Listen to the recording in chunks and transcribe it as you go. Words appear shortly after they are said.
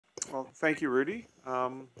Well, thank you, Rudy.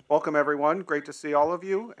 Welcome, everyone. Great to see all of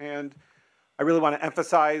you. And I really want to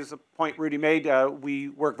emphasize a point Rudy made. We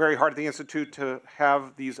work very hard at the Institute to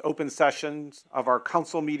have these open sessions of our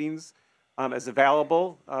council meetings as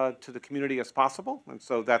available to the community as possible. And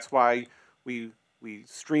so that's why we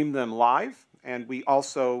stream them live, and we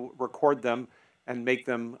also record them and make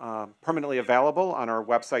them permanently available on our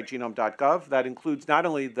website, genome.gov. That includes not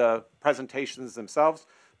only the presentations themselves,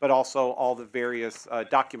 but also all the various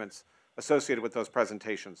documents associated with those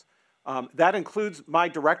presentations. That includes my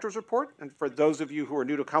director's report. And for those of you who are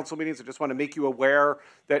new to council meetings, I just want to make you aware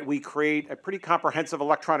that we create a pretty comprehensive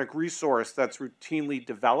electronic resource that's routinely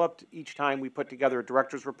developed each time we put together a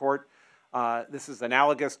director's report. This is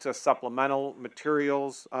analogous to supplemental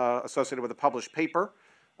materials associated with a published paper.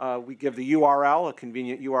 We give the URL, a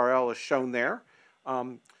convenient URL is shown there.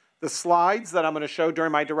 The slides that I'm going to show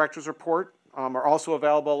during my director's report are also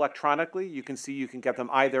available electronically. You can see you can get them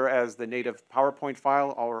either as the native PowerPoint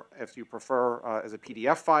file or, if you prefer, as a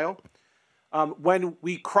PDF file. When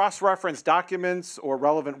we cross-reference documents or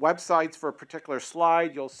relevant websites for a particular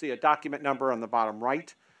slide, you'll see a document number on the bottom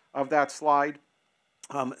right of that slide.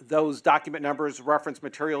 Those document numbers reference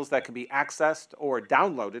materials that can be accessed or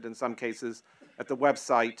downloaded in some cases at the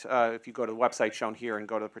website, if you go to the website shown here and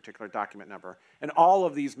go to the particular document number. And all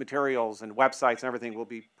of these materials and websites and everything will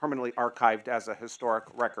be permanently archived as a historic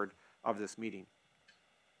record of this meeting.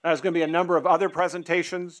 Now, there's going to be a number of other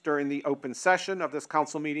presentations during the open session of this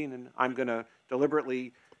council meeting, and I'm going to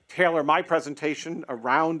deliberately tailor my presentation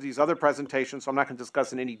around these other presentations, so I'm not going to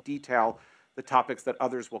discuss in any detail the topics that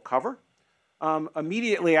others will cover.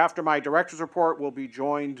 Immediately after my director's report, we'll be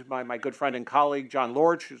joined by my good friend and colleague, John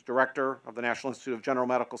Lorch, who's director of the National Institute of General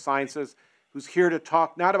Medical Sciences, who's here to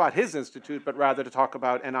talk not about his institute, but rather to talk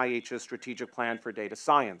about NIH's strategic plan for data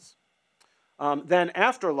science. Then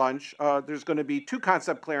after lunch, there's going to be two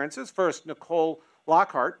concept clearances. First, Nicole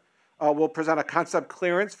Lockhart will present a concept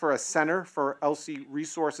clearance for a Center for ELSI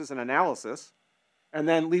Resources and Analysis. And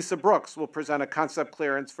then Lisa Brooks will present a concept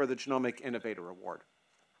clearance for the Genomic Innovator Award.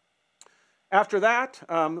 After that,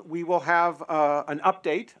 we will have an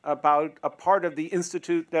update about a part of the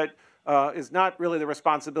Institute that is not really the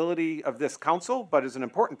responsibility of this council, but is an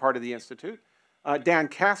important part of the Institute. Dan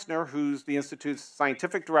Kastner, who's the Institute's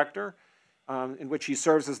scientific director, in which he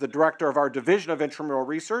serves as the director of our Division of Intramural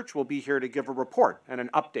Research, will be here to give a report and an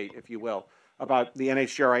update, if you will, about the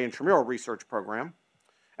NHGRI Intramural Research Program.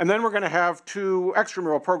 And then we're going to have two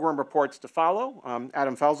extramural program reports to follow.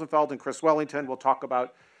 Adam Felsenfeld and Chris Wellington will talk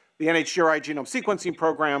about the NHGRI Genome Sequencing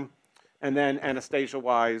Program, and then Anastasia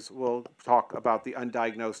Wise will talk about the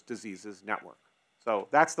Undiagnosed Diseases Network. So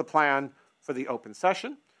that's the plan for the open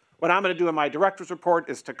session. What I'm going to do in my director's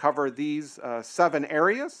report is to cover these 7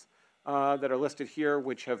 areas that are listed here,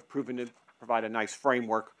 which have proven to provide a nice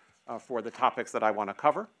framework for the topics that I want to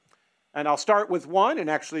cover. And I'll start with one, and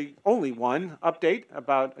actually only one, update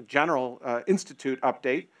about a general institute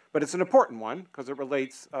update. But it's an important one because it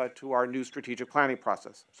relates to our new strategic planning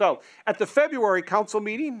process. So at the February council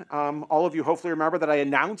meeting, all of you hopefully remember that I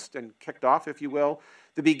announced and kicked off, if you will,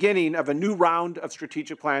 the beginning of a new round of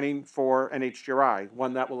strategic planning for NHGRI,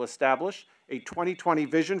 one that will establish a 2020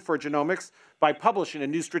 vision for genomics by publishing a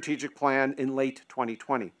new strategic plan in late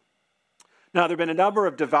 2020. Now, there have been a number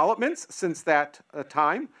of developments since that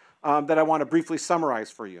time that I want to briefly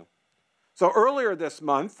summarize for you. So earlier this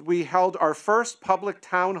month, we held our first public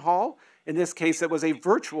town hall. In this case, it was a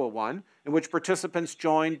virtual one in which participants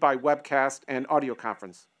joined by webcast and audio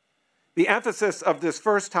conference. The emphasis of this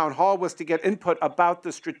first town hall was to get input about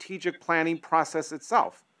the strategic planning process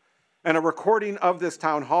itself. And a recording of this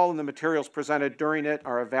town hall and the materials presented during it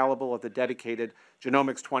are available at the dedicated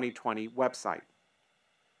Genomics 2020 website.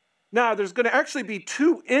 Now, there's going to actually be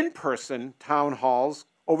 2 in-person town halls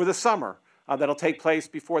over the summer that'll take place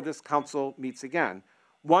before this council meets again.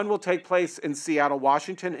 One will take place in Seattle,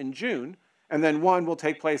 Washington in June, and then one will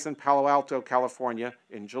take place in Palo Alto, California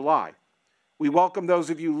in July. We welcome those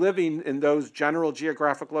of you living in those general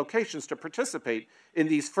geographic locations to participate in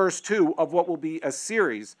these first 2 of what will be a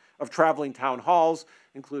series of traveling town halls,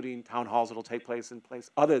 including town halls that will take place in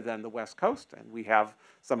place other than the West Coast. And we have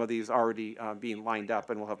some of these already being lined up,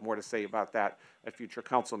 and we'll have more to say about that at future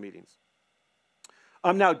council meetings.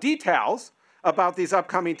 Now, details about these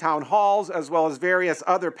upcoming town halls, as well as various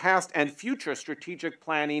other past and future strategic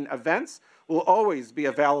planning events, will always be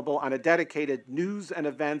available on a dedicated news and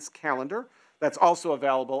events calendar that's also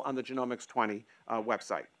available on the Genomics 20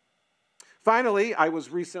 website. Finally, I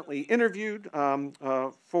was recently interviewed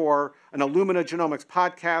for an Illumina Genomics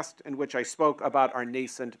podcast in which I spoke about our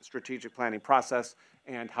nascent strategic planning process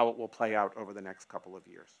and how it will play out over the next couple of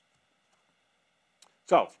years.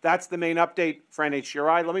 So that's the main update for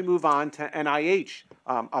NHGRI. Let me move on to NIH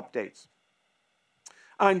updates.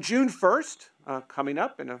 On June 1st, coming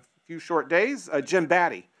up in a few short days, Jim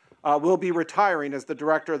Batty will be retiring as the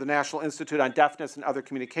director of the National Institute on Deafness and Other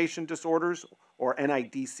Communication Disorders, or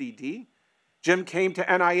NIDCD. Jim came to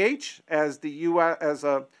NIH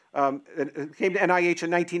came to NIH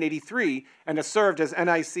in 1983 and has served as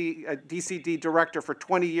DCD director for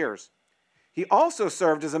 20 years. He also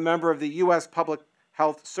served as a member of the U.S. Public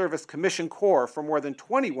Health Service Commission Corps for more than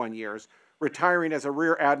 21 years, retiring as a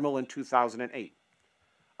Rear Admiral in 2008.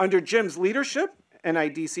 Under Jim's leadership,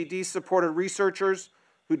 NIDCD supported researchers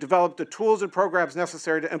who developed the tools and programs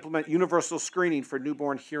necessary to implement universal screening for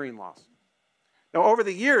newborn hearing loss. Now, over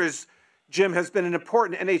the years, Jim has been an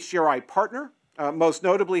important NHGRI partner, most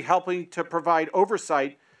notably helping to provide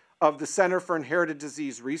oversight of the Center for Inherited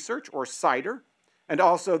Disease Research, or CIDR, and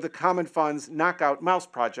also the Common Fund's Knockout Mouse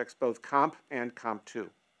projects, both COMP and COMP2.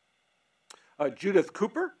 Judith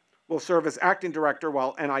Cooper will serve as acting director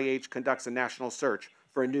while NIH conducts a national search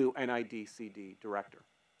for a new NIDCD director.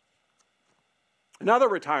 Another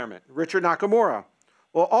retirement, Richard Nakamura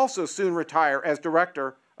will also soon retire as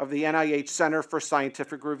director of the NIH Center for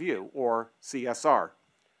Scientific Review, or CSR.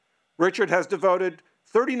 Richard has devoted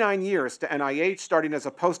 39 years to NIH, starting as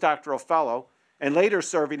a postdoctoral fellow and later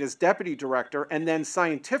serving as deputy director and then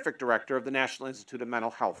scientific director of the National Institute of Mental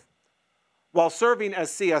Health. While serving as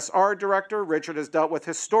CSR director, Richard has dealt with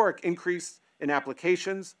historic increase in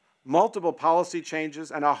applications, multiple policy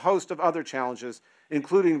changes, and a host of other challenges,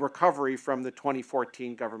 including recovery from the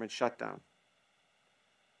 2014 government shutdown.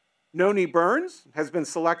 Noni Burns has been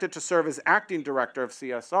selected to serve as acting director of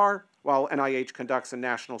CSR while NIH conducts a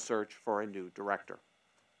national search for a new director.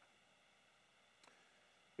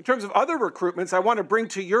 In terms of other recruitments, I want to bring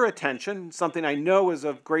to your attention something I know is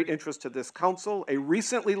of great interest to this council, a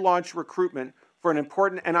recently launched recruitment for an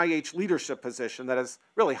important NIH leadership position that is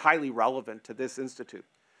really highly relevant to this institute.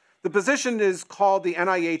 The position is called the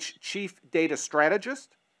NIH Chief Data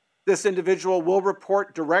Strategist. This individual will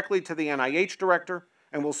report directly to the NIH director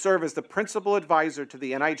and will serve as the principal advisor to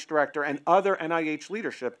the NIH director and other NIH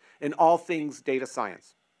leadership in all things data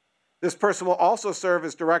science. This person will also serve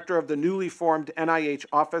as director of the newly formed NIH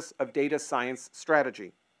Office of Data Science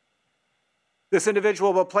Strategy. This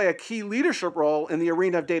individual will play a key leadership role in the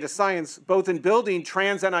arena of data science, both in building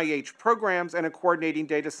trans-NIH programs and in coordinating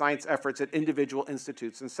data science efforts at individual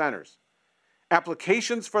institutes and centers.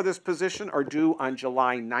 Applications for this position are due on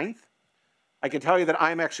July 9th. I can tell you that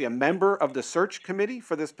I'm actually a member of the search committee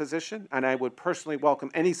for this position, and I would personally welcome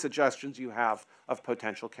any suggestions you have of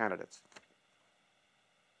potential candidates.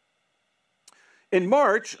 In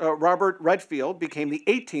March, Robert Redfield became the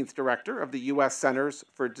 18th director of the U.S. Centers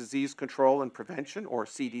for Disease Control and Prevention, or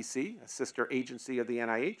CDC, a sister agency of the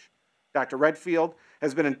NIH. Dr. Redfield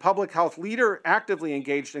has been a public health leader actively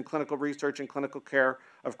engaged in clinical research and clinical care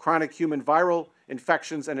of chronic human viral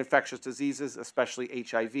infections and infectious diseases, especially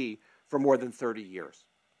HIV, for more than 30 years.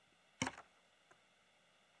 In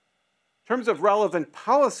terms of relevant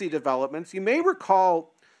policy developments, you may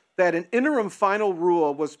recall that an interim final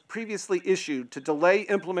rule was previously issued to delay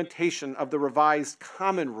implementation of the revised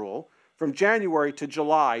Common Rule from January to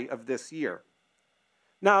July of this year.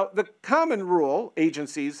 Now, the Common Rule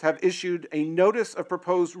agencies have issued a Notice of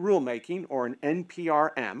Proposed Rulemaking, or an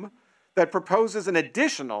NPRM, that proposes an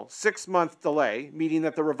additional 6-month delay, meaning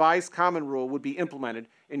that the revised Common Rule would be implemented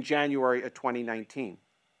in January of 2019.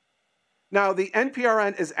 Now, the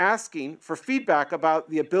NPRM is asking for feedback about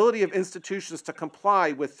the ability of institutions to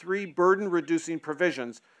comply with 3 burden-reducing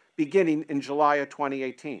provisions beginning in July of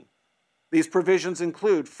 2018. These provisions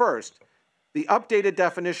include, first, the updated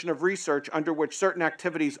definition of research under which certain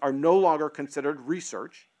activities are no longer considered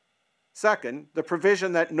research. Second, the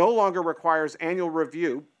provision that no longer requires annual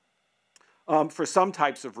review for some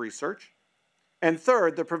types of research. And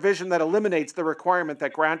third, the provision that eliminates the requirement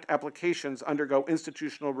that grant applications undergo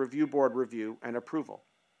Institutional Review Board review and approval.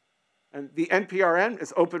 And the NPRM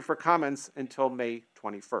is open for comments until May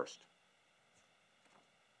 21st.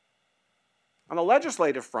 On the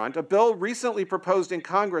legislative front, a bill recently proposed in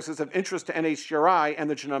Congress is of interest to NHGRI and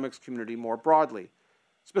the genomics community more broadly.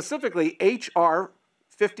 Specifically, H.R.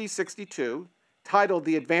 5062, titled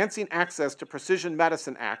the Advancing Access to Precision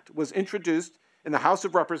Medicine Act, was introduced in the House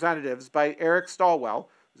of Representatives by Eric Stilwell,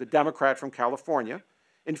 who's a Democrat from California,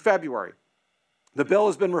 in February. The bill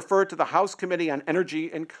has been referred to the House Committee on Energy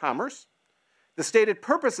and Commerce. The stated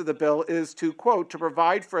purpose of the bill is to, quote, to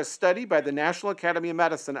provide for a study by the National Academy of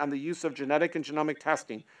Medicine on the use of genetic and genomic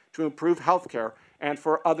testing to improve healthcare and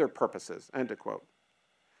for other purposes, end of quote.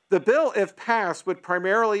 The bill, if passed, would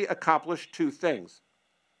primarily accomplish 2 things.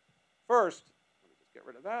 First, let me just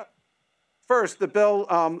of that. First, the bill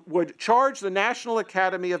would charge the National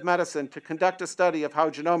Academy of Medicine to conduct a study of how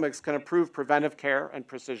genomics can improve preventive care and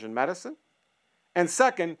precision medicine. And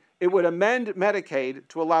second, it would amend Medicaid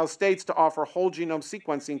to allow states to offer whole genome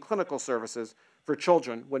sequencing clinical services for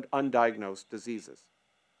children with undiagnosed diseases.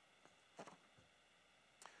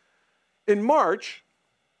 In March,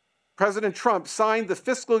 President Trump signed the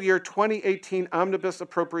fiscal year 2018 Omnibus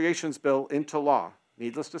Appropriations Bill into law.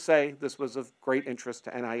 Needless to say, this was of great interest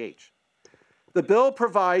to NIH. The bill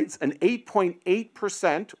provides an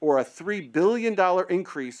 8.8% or a $3 billion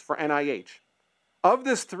increase for NIH. Of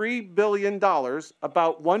this $3 billion,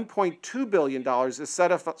 about $1.2 billion is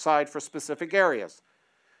set aside for specific areas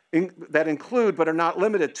that include, but are not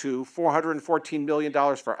limited to, $414 million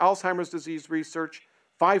for Alzheimer's disease research,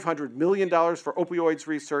 $500 million for opioids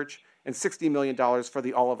research, and $60 million for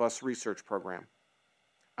the All of Us research program.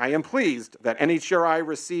 I am pleased that NHGRI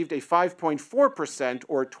received a 5.4%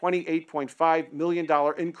 or $28.5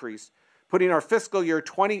 million increase, putting our fiscal year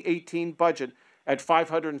 2018 budget at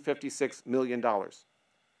 $556 million.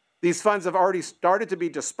 These funds have already started to be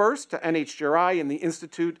dispersed to NHGRI, and the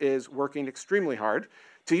Institute is working extremely hard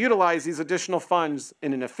to utilize these additional funds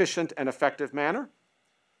in an efficient and effective manner.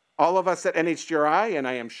 All of us at NHGRI, and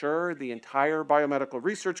I am sure the entire biomedical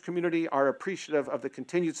research community, are appreciative of the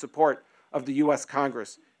continued support of the U.S.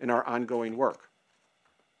 Congress in our ongoing work.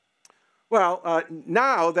 Well,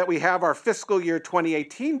 now that we have our fiscal year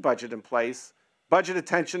 2018 budget in place, budget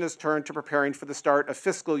attention is turned to preparing for the start of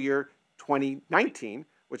fiscal year 2019,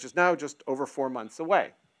 which is now just over 4 months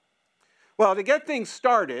away. Well, to get things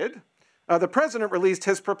started, the President released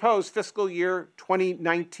his proposed fiscal year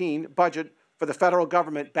 2019 budget for the federal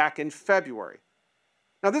government back in February.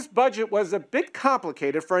 Now, this budget was a bit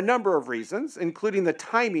complicated for a number of reasons, including the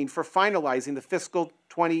timing for finalizing the fiscal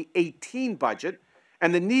 2018 budget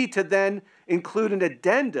and the need to then include an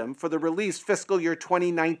addendum for the released fiscal year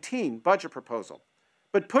 2019 budget proposal.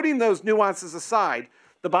 But putting those nuances aside,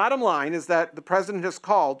 the bottom line is that the President has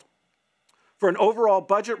called for an overall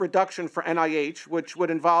budget reduction for NIH, which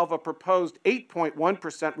would involve a proposed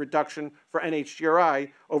 8.1% reduction for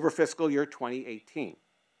NHGRI over fiscal year 2018.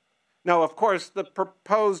 Now, of course, the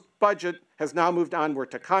proposed budget has now moved onward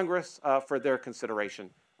to Congress for their consideration,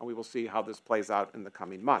 and we will see how this plays out in the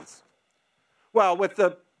coming months. Well, with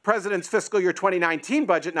the President's fiscal year 2019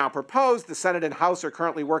 budget now proposed, the Senate and House are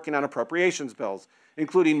currently working on appropriations bills,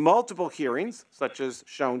 including multiple hearings, such as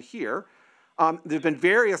shown here. There have been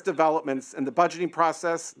various developments in the budgeting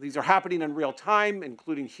process. These are happening in real time,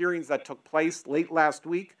 including hearings that took place late last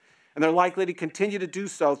week, and they're likely to continue to do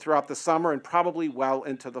so throughout the summer and probably well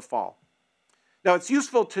into the fall. Now, it's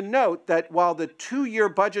useful to note that while the 2-year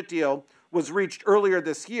budget deal was reached earlier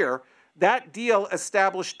this year, that deal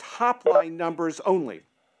established top-line numbers only.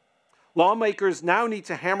 Lawmakers now need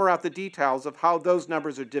to hammer out the details of how those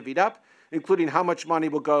numbers are divvied up, including how much money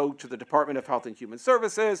will go to the Department of Health and Human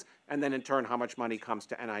Services, and then in turn how much money comes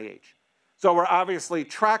to NIH. So we're obviously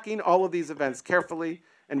tracking all of these events carefully,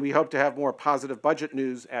 and we hope to have more positive budget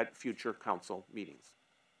news at future council meetings.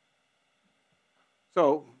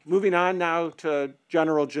 So moving on now to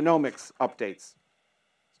general genomics updates.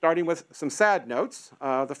 Starting with some sad notes,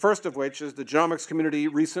 the first of which is the genomics community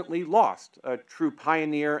recently lost a true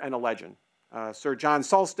pioneer and a legend. Sir John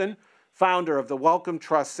Sulston, founder of the Wellcome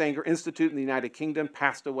Trust Sanger Institute in the United Kingdom,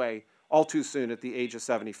 passed away all too soon at the age of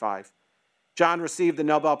 75. John received the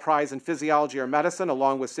Nobel Prize in Physiology or Medicine,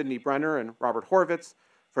 along with Sidney Brenner and Robert Horvitz,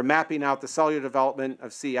 for mapping out the cellular development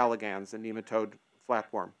of C. elegans, a nematode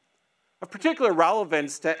flatworm. Of particular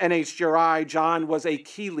relevance to NHGRI, John was a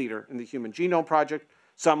key leader in the Human Genome Project,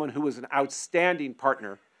 someone who was an outstanding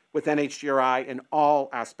partner with NHGRI in all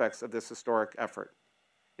aspects of this historic effort.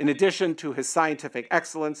 In addition to his scientific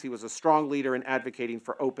excellence, he was a strong leader in advocating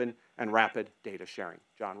for open and rapid data sharing.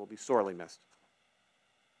 John will be sorely missed.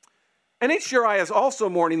 NHGRI is also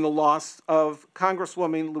mourning the loss of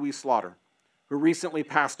Congresswoman Louise Slaughter, who recently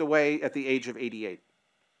passed away at the age of 88.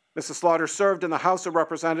 Mrs. Slaughter served in the House of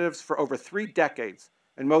Representatives for over 3 decades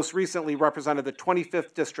and most recently represented the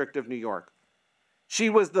 25th District of New York. She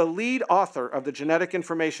was the lead author of the Genetic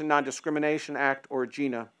Information Non-Discrimination Act, or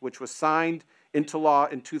GINA, which was signed into law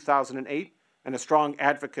in 2008, and a strong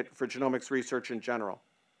advocate for genomics research in general.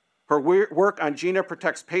 Her work on GINA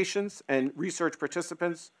protects patients and research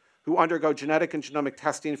participants who undergo genetic and genomic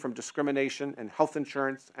testing from discrimination in health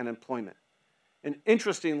insurance and employment. And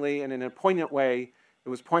interestingly, and in a poignant way, it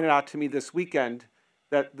was pointed out to me this weekend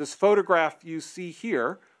that this photograph you see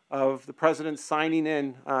here of the president signing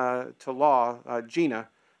in to law, GINA,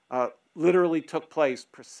 literally took place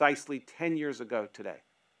precisely 10 years ago today.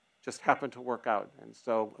 just happened to work out. And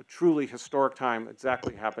so a truly historic time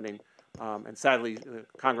exactly happening. And sadly, the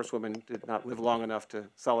Congresswoman did not live long enough to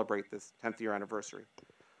celebrate this 10th year anniversary.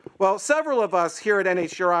 Well, several of us here at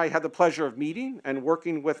NHGRI had the pleasure of meeting and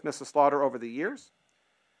working with Mrs. Slaughter over the years.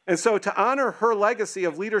 And so to honor her legacy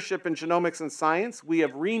of leadership in genomics and science, we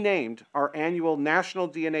have renamed our annual National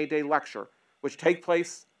DNA Day Lecture, which takes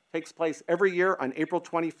place every year on April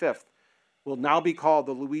 25th, will now be called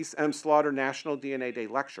the Louise M. Slaughter National DNA Day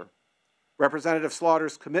Lecture. Representative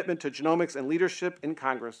Slaughter's commitment to genomics and leadership in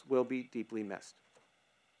Congress will be deeply missed.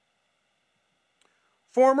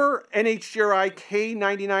 Former NHGRI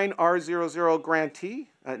K99R00 grantee,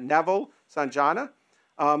 Neville Sanjana,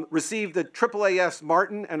 received the AAAS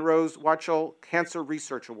Martin and Rose Wachtel Cancer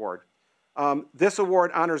Research Award. This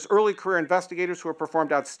award honors early career investigators who have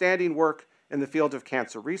performed outstanding work in the field of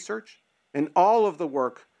cancer research, and all of the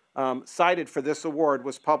work cited for this award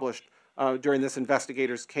was published during this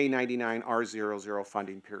investigator's K99R00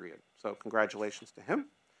 funding period. So congratulations to him.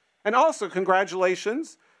 And also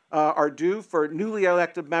congratulations are due for newly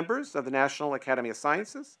elected members of the National Academy of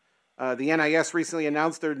Sciences. The NIS recently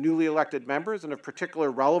announced their newly elected members, and of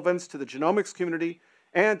particular relevance to the genomics community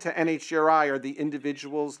and to NHGRI are the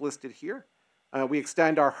individuals listed here. We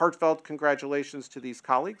extend our heartfelt congratulations to these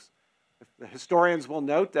colleagues. The historians will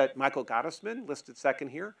note that Michael Gottesman, listed second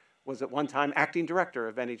here, was at one time acting director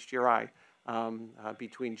of NHGRI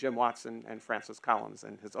between Jim Watson and Francis Collins,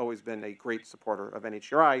 and has always been a great supporter of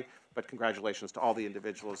NHGRI, but congratulations to all the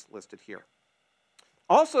individuals listed here.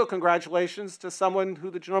 Also, congratulations to someone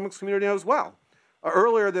who the genomics community knows well.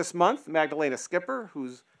 Earlier this month, Magdalena Skipper,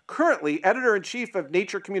 who's currently editor-in-chief of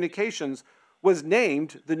Nature Communications, was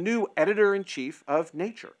named the new editor-in-chief of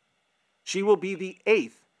Nature. She will be the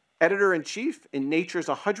 8th editor-in-chief in Nature's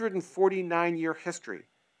 149-year history.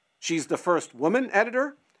 She's the first woman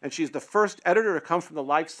editor, and she's the first editor to come from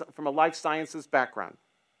a life sciences background.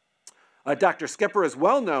 Dr. Skipper is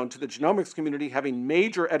well known to the genomics community, having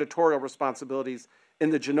major editorial responsibilities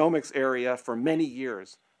in the genomics area for many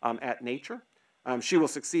years at Nature. She will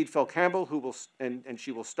succeed Phil Campbell, and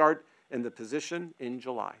she will start in the position in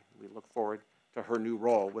July. We look forward to her new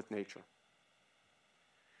role with Nature.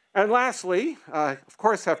 And lastly, of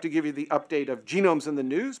course, have to give you the update of genomes in the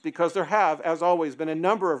news, because there have, as always, been a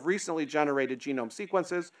number of recently generated genome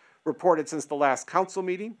sequences reported since the last council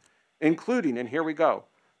meeting, including, and here we go,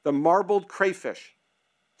 the marbled crayfish,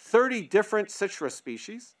 30 different citrus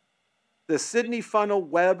species, the Sydney funnel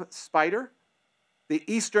web spider, the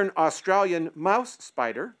Eastern Australian mouse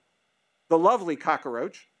spider, the lovely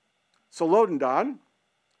cockroach, Solodendron,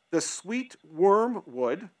 the sweet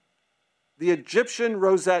wormwood, the Egyptian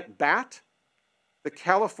rosette bat, the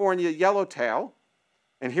California yellowtail,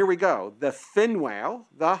 and here we go, the fin whale,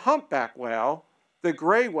 the humpback whale, the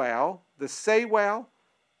gray whale, the sei whale,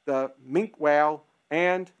 the minke whale,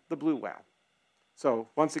 and the blue whale. So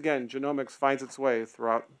once again, genomics finds its way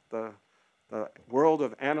throughout the world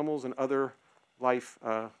of animals and other life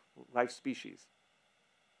species.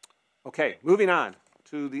 Okay, moving on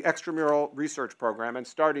to the extramural research program and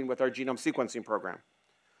starting with our genome sequencing program.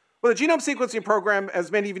 Well, the genome sequencing program,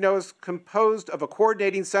 as many of you know, is composed of a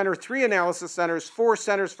coordinating center, 3 analysis centers, 4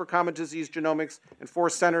 centers for common disease genomics, and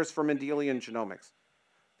 4 centers for Mendelian genomics.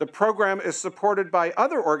 The program is supported by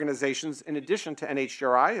other organizations in addition to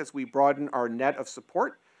NHGRI as we broaden our net of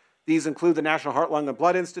support. These include the National Heart, Lung, and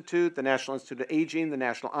Blood Institute, the National Institute of Aging, the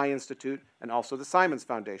National Eye Institute, and also the Simons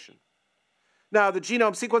Foundation. Now, the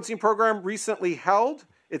genome sequencing program recently held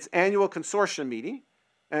its annual consortium meeting,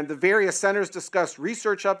 and the various centers discussed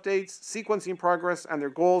research updates, sequencing progress, and their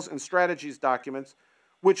goals and strategies documents,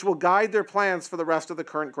 which will guide their plans for the rest of the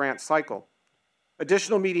current grant cycle.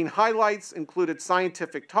 Additional meeting highlights included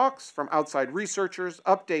scientific talks from outside researchers,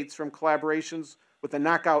 updates from collaborations with the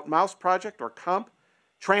Knockout Mouse Project, or COMP,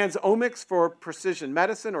 Transomics for Precision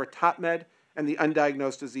Medicine, or TOPMed, and the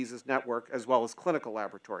Undiagnosed Diseases Network, as well as clinical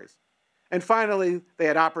laboratories. And finally, they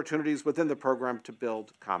had opportunities within the program to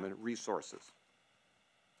build common resources.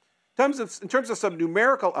 In terms of some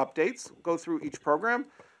numerical updates, we'll go through each program.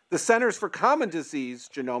 The Centers for Common Disease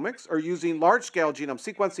Genomics are using large-scale genome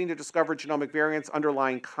sequencing to discover genomic variants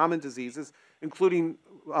underlying common diseases, including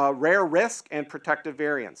rare risk and protective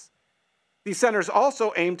variants. These centers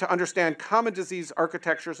also aim to understand common disease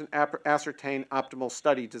architectures and ascertain optimal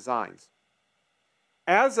study designs.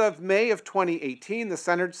 As of May of 2018, the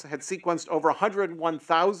centers had sequenced over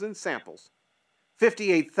 101,000 samples.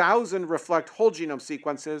 58,000 reflect whole genome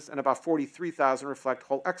sequences, and about 43,000 reflect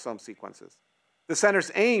whole exome sequences. The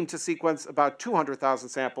centers aim to sequence about 200,000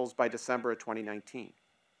 samples by December of 2019.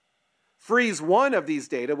 Freeze 1 of these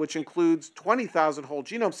data, which includes 20,000 whole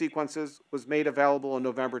genome sequences, was made available in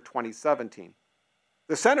November 2017.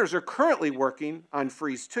 The centers are currently working on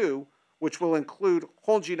Freeze 2, which will include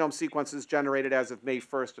whole genome sequences generated as of May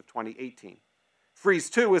 1st of 2018. Freeze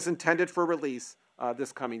 2 is intended for release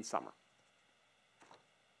this coming summer.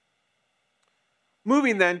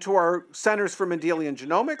 Moving then to our Centers for Mendelian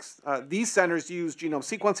Genomics. These centers use genome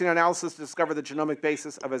sequencing analysis to discover the genomic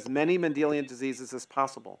basis of as many Mendelian diseases as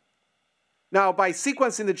possible. Now, by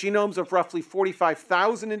sequencing the genomes of roughly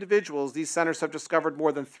 45,000 individuals, these centers have discovered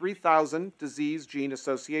more than 3,000 disease gene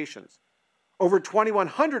associations. Over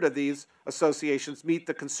 2,100 of these associations meet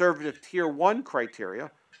the conservative Tier 1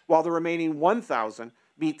 criteria, while the remaining 1,000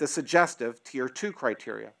 meet the suggestive Tier 2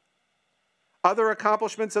 criteria. Other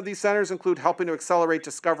accomplishments of these centers include helping to accelerate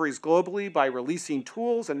discoveries globally by releasing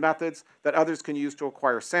tools and methods that others can use to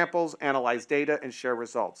acquire samples, analyze data, and share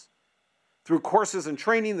results. Through courses and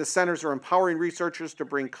training, the centers are empowering researchers to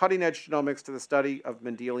bring cutting-edge genomics to the study of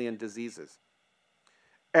Mendelian diseases.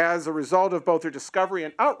 As a result of both their discovery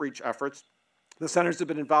and outreach efforts, the centers have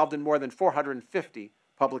been involved in more than 450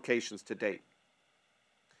 publications to date.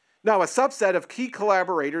 Now, a subset of key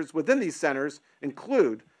collaborators within these centers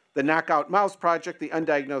include the Knockout Mouse Project, the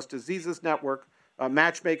Undiagnosed Diseases Network,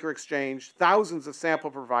 Matchmaker Exchange, thousands of sample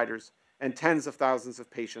providers, and tens of thousands of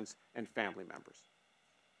patients and family members.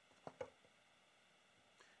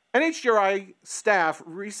 NHGRI staff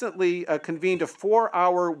recently convened a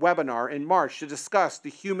 4-hour webinar in March to discuss the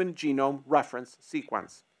Human Genome Reference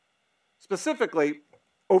Sequence. Specifically,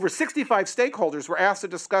 over 65 stakeholders were asked to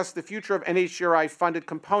discuss the future of NHGRI-funded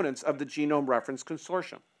components of the Genome Reference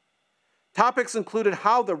Consortium. Topics included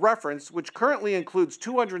how the reference, which currently includes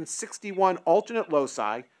 261 alternate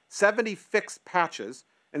loci, 70 fixed patches,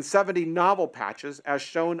 and 70 novel patches, as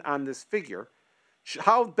shown on this figure,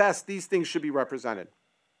 how best these things should be represented.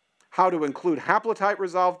 How to include haplotype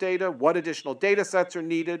resolved data, what additional data sets are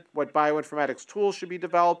needed, what bioinformatics tools should be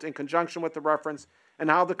developed in conjunction with the reference, and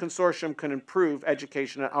how the consortium can improve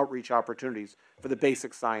education and outreach opportunities for the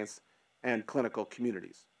basic science and clinical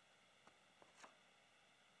communities.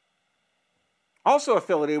 Also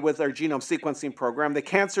affiliated with our genome sequencing program, the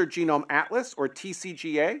Cancer Genome Atlas, or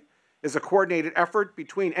TCGA, is a coordinated effort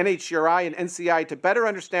between NHGRI and NCI to better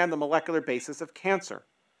understand the molecular basis of cancer.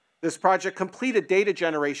 This project completed data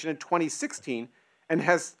generation in 2016 and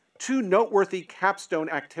has 2 noteworthy capstone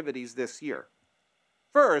activities this year.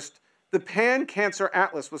 First, the Pan-Cancer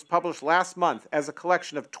Atlas was published last month as a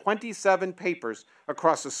collection of 27 papers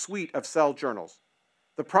across a suite of Cell journals.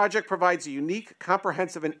 The project provides a unique,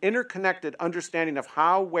 comprehensive, and interconnected understanding of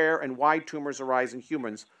how, where, and why tumors arise in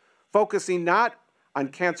humans, focusing not on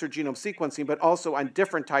cancer genome sequencing, but also on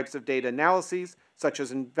different types of data analyses, such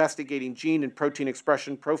as investigating gene and protein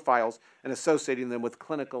expression profiles and associating them with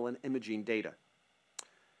clinical and imaging data.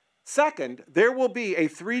 Second, there will be a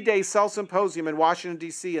 3-day Cell Symposium in Washington,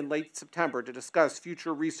 D.C. in late September to discuss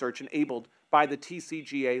future research enabled by the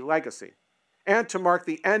TCGA legacy, and to mark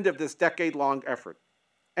the end of this decade-long effort.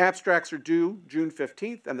 Abstracts are due June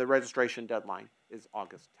 15th, and the registration deadline is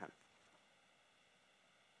August 10th.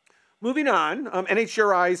 Moving on,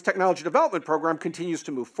 NHGRI's technology development program continues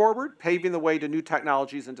to move forward, paving the way to new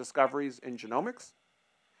technologies and discoveries in genomics.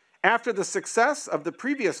 After the success of the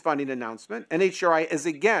previous funding announcement, NHGRI is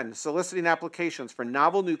again soliciting applications for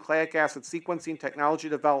novel nucleic acid sequencing technology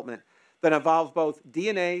development that involve both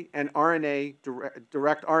DNA and RNA,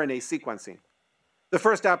 direct RNA sequencing. The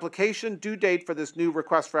first application due date for this new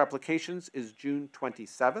request for applications is June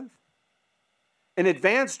 27th. An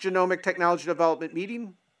advanced genomic technology development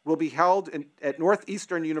meeting will be held at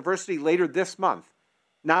Northeastern University later this month.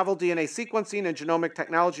 Novel DNA sequencing and genomic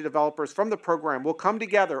technology developers from the program will come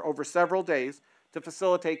together over several days to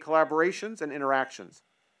facilitate collaborations and interactions.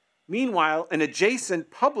 Meanwhile, an adjacent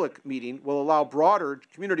public meeting will allow broader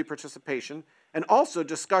community participation and also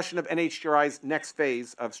discussion of NHGRI's next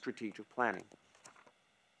phase of strategic planning.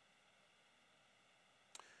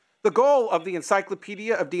 The goal of the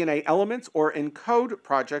Encyclopedia of DNA Elements, or ENCODE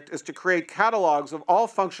project, is to create catalogs of all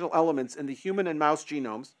functional elements in the human and mouse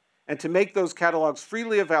genomes and to make those catalogs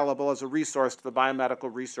freely available as a resource to the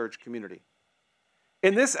biomedical research community.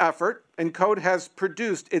 In this effort, ENCODE has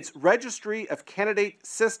produced its Registry of Candidate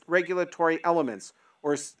Cis-Regulatory Elements,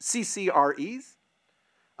 or CCREs,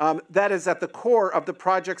 that is at the core of the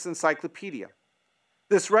project's encyclopedia.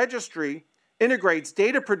 This registry integrates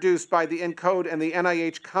data produced by the ENCODE and the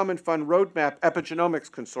NIH Common Fund Roadmap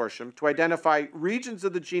Epigenomics Consortium to identify regions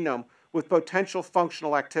of the genome with potential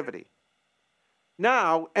functional activity.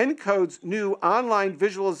 Now, ENCODE's new online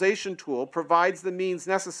visualization tool provides the means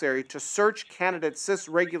necessary to search candidate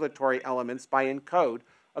cis-regulatory elements by ENCODE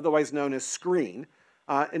otherwise known as SCREEN.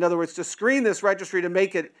 In other words, to screen this registry to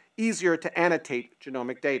make it easier to annotate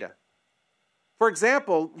genomic data. For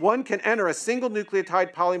example, one can enter a single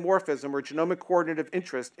nucleotide polymorphism or genomic coordinate of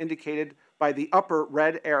interest indicated by the upper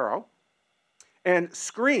red arrow, and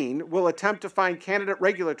SCREEN will attempt to find candidate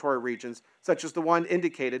regulatory regions, such as the one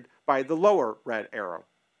indicated by the lower red arrow.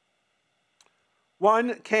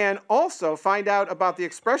 One can also find out about the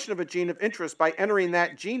expression of a gene of interest by entering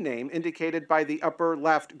that gene name indicated by the upper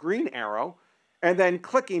left green arrow, and then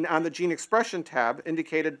clicking on the gene expression tab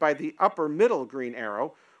indicated by the upper middle green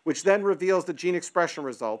arrow, which then reveals the gene expression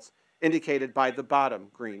results indicated by the bottom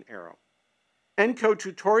green arrow. ENCODE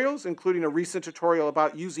tutorials, including a recent tutorial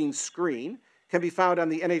about using SCREEN, can be found on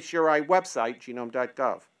the NHGRI website,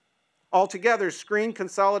 genome.gov. Altogether, SCREEN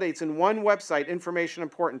consolidates in one website information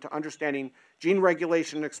important to understanding gene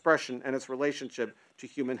regulation and expression and its relationship to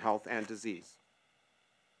human health and disease.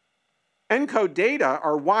 ENCODE data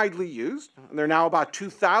are widely used, and there are now about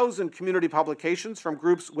 2,000 community publications from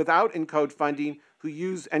groups without ENCODE funding who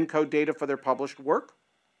use ENCODE data for their published work.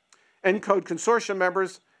 ENCODE consortium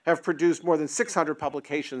members have produced more than 600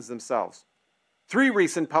 publications themselves. 3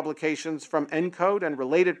 recent publications from ENCODE and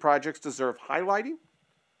related projects deserve highlighting.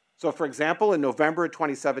 So, for example, in November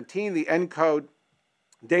 2017, the ENCODE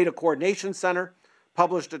Data Coordination Center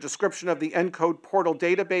published a description of the ENCODE portal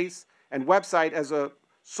database and website as a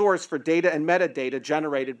source for data and metadata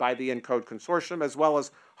generated by the ENCODE consortium, as well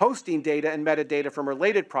as hosting data and metadata from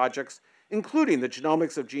related projects, including the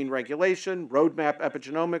Genomics of Gene Regulation, Roadmap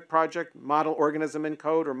Epigenomic Project, Model Organism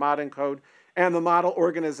ENCODE, or ModENCODE, and the Model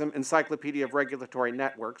Organism Encyclopedia of Regulatory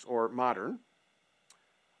Networks, or MODERN.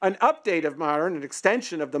 An update of MODERN, an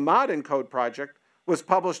extension of the ModENCODE project, was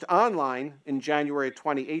published online in January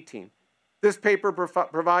 2018. This paper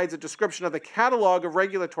provides a description of the catalog of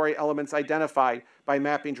regulatory elements identified by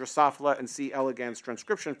mapping Drosophila and C. elegans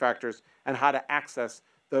transcription factors and how to access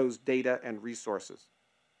those data and resources.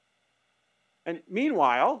 And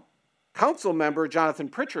meanwhile, council member Jonathan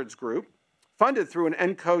Pritchard's group, funded through an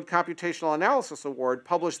ENCODE Computational Analysis Award,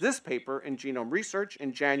 published this paper in Genome Research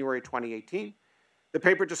in January 2018. The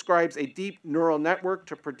paper describes a deep neural network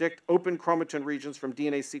to predict open chromatin regions from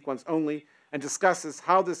DNA sequence only and discusses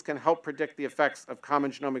how this can help predict the effects of common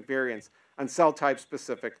genomic variants on cell type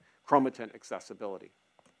specific chromatin accessibility.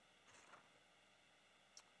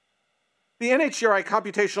 The NHGRI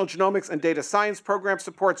Computational Genomics and Data Science Program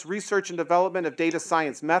supports research and development of data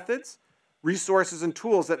science methods, resources, and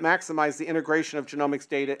tools that maximize the integration of genomics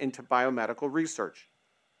data into biomedical research.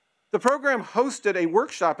 The program hosted a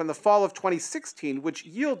workshop in the fall of 2016, which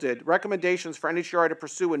yielded recommendations for NHGRI to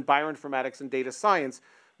pursue in bioinformatics and data science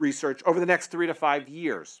research over the next 3 to 5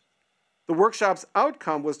 years. The workshop's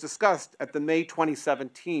outcome was discussed at the May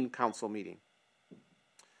 2017 council meeting.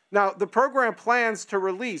 Now, the program plans to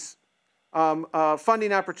release a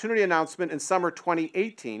funding opportunity announcement in summer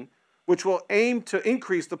 2018, which will aim to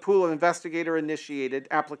increase the pool of investigator-initiated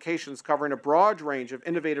applications covering a broad range of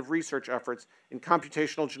innovative research efforts in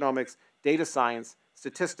computational genomics, data science,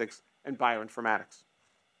 statistics, and bioinformatics.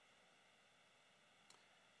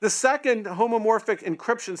 The second homomorphic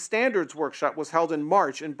encryption standards workshop was held in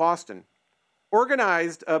March in Boston.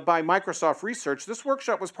 Organized by Microsoft Research, this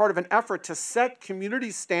workshop was part of an effort to set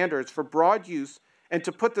community standards for broad use and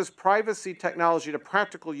to put this privacy technology to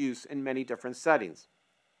practical use in many different settings.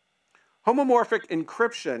 Homomorphic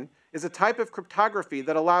encryption is a type of cryptography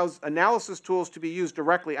that allows analysis tools to be used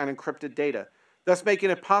directly on encrypted data, thus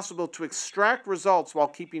making it possible to extract results while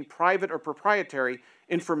keeping private or proprietary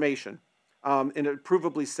information in a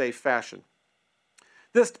provably safe fashion.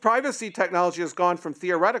 This privacy technology has gone from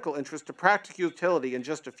theoretical interest to practical utility in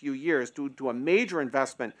just a few years due to a major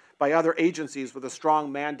investment by other agencies with a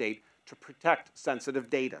strong mandate to protect sensitive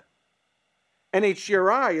data.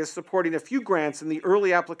 NHGRI is supporting a few grants in the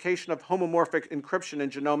early application of homomorphic encryption in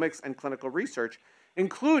genomics and clinical research,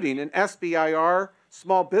 including an SBIR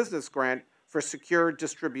small business grant for secure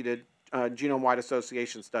distributed genome-wide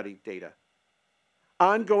association study data.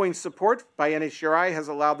 Ongoing support by NHGRI has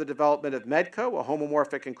allowed the development of MEDCO, a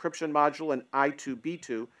homomorphic encryption module in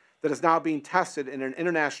I2B2 that is now being tested in an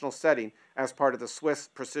international setting as part of the Swiss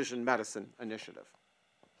Precision Medicine Initiative.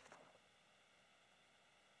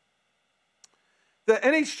 The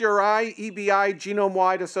NHGRI EBI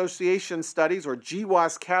Genome-Wide Association Studies, or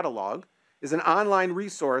GWAS catalog, is an online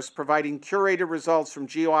resource providing curated results from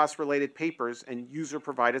GWAS-related papers and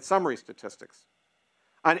user-provided summary statistics.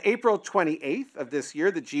 On April 28th of this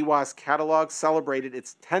year, the GWAS catalog celebrated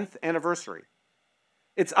its 10th anniversary.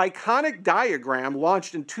 Its iconic diagram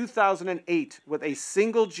launched in 2008 with a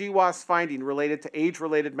single GWAS finding related to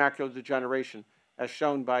age-related macular degeneration, as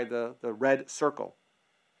shown by the red circle.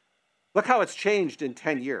 Look how it's changed in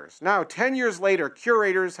 10 years. Now, 10 years later,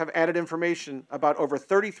 curators have added information about over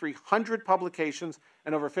 3,300 publications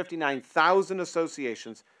and over 59,000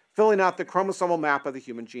 associations, filling out the chromosomal map of the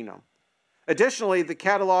human genome. Additionally, the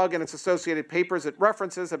catalog and its associated papers it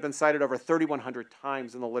references have been cited over 3,100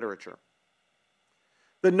 times in the literature.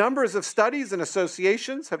 The numbers of studies and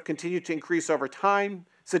associations have continued to increase over time,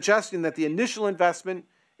 suggesting that the initial investment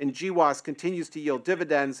in GWAS continues to yield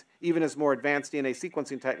dividends even as more advanced DNA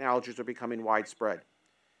sequencing technologies are becoming widespread.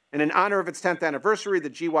 And in honor of its 10th anniversary, the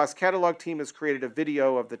GWAS catalog team has created a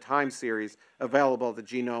video of the time series available at the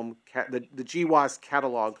GWAS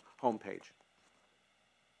catalog homepage.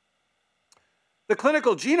 The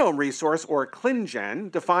Clinical Genome Resource, or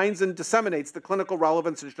ClinGen, defines and disseminates the clinical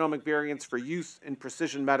relevance of genomic variants for use in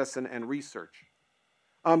precision medicine and research.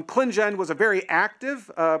 ClinGen was a very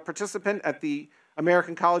active participant at the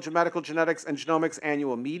American College of Medical Genetics and Genomics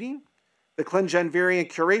annual meeting. The ClinGen Variant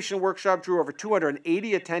Curation Workshop drew over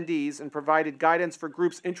 280 attendees and provided guidance for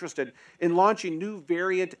groups interested in launching new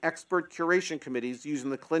variant expert curation committees using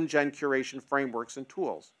the ClinGen curation frameworks and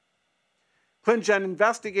tools. ClinGen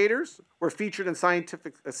investigators were featured in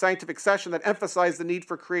a scientific session that emphasized the need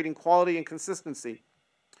for creating quality and consistency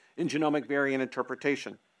in genomic variant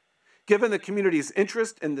interpretation. Given the community's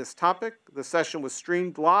interest in this topic, the session was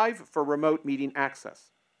streamed live for remote meeting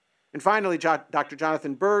access. And finally, Dr.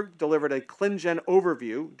 Jonathan Berg delivered a ClinGen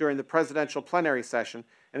overview during the presidential plenary session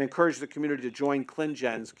and encouraged the community to join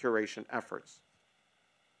ClinGen's curation efforts.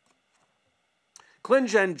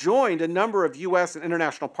 ClinGen joined a number of US and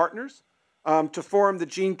international partners to form the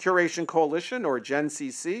Gene Curation Coalition, or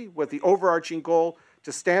GenCC, with the overarching goal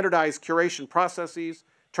to standardize curation processes,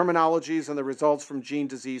 terminologies, and the results from gene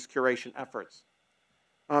disease curation efforts.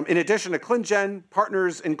 In addition to ClinGen,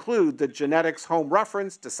 partners include the Genetics Home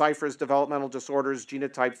Reference, Decipher's Developmental Disorders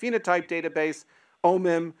Genotype-Phenotype Database,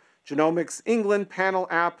 OMIM, Genomics England Panel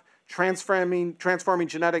App, Transforming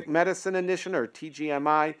Genetic Medicine Initiative, or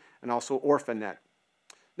TGMI, and also OrphanNet.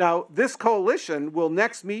 Now, this coalition will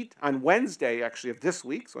next meet on Wednesday, actually, of this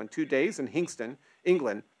week, so in 2 days, in Hingston,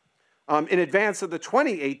 England, in advance of the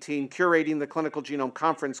 2018 Curating the Clinical Genome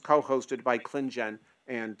Conference co-hosted by ClinGen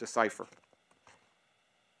and Decipher.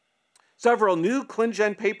 Several new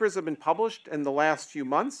ClinGen papers have been published in the last few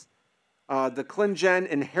months. The ClinGen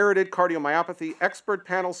Inherited Cardiomyopathy Expert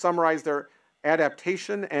Panel summarized their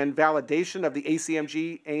adaptation and validation of the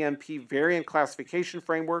ACMG-AMP variant classification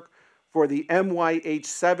framework for the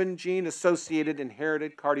MYH7 gene-associated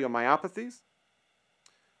inherited cardiomyopathies.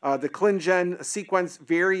 The ClinGen Sequence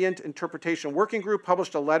Variant Interpretation Working Group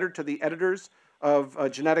published a letter to the editors of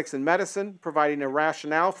Genetics in Medicine, providing a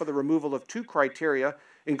rationale for the removal of 2 criteria,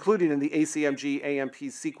 including in the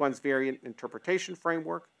ACMG-AMP Sequence Variant Interpretation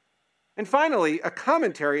Framework. And finally, a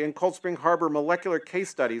commentary in Cold Spring Harbor Molecular Case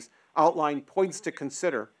Studies outlined points to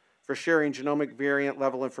consider for sharing genomic variant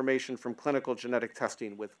level information from clinical genetic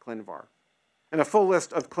testing with ClinVar. And a full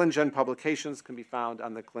list of ClinGen publications can be found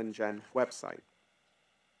on the ClinGen website.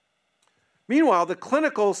 Meanwhile, the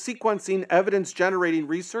Clinical Sequencing Evidence Generating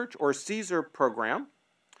Research, or CSER program,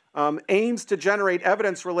 aims to generate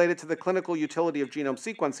evidence related to the clinical utility of genome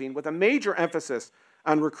sequencing with a major emphasis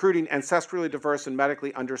on recruiting ancestrally diverse and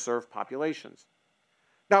medically underserved populations.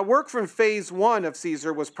 Now, work from phase 1 of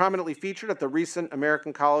CSER was prominently featured at the recent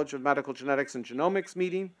American College of Medical Genetics and Genomics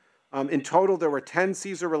meeting. In total, there were 10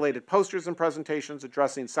 CSER-related posters and presentations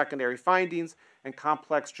addressing secondary findings and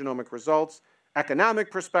complex genomic results, economic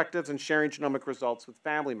perspectives, and sharing genomic results with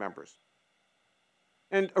family members.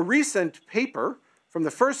 And a recent paper from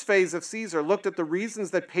the first phase of CSER looked at the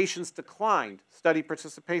reasons that patients declined study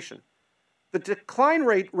participation. The decline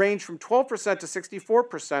rate ranged from 12% to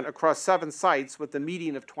 64% across 7 sites, with a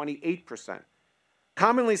median of 28%.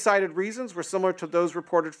 Commonly cited reasons were similar to those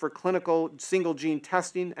reported for clinical single-gene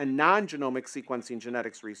testing and non-genomic sequencing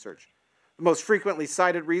genetics research. The most frequently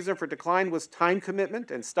cited reason for decline was time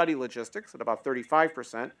commitment and study logistics at about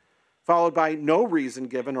 35%, followed by no reason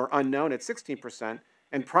given or unknown at 16%,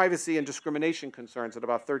 and privacy and discrimination concerns at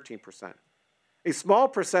about 13%. A small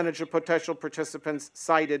percentage of potential participants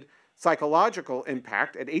cited psychological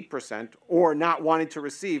impact at 8%, or not wanting to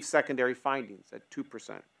receive secondary findings at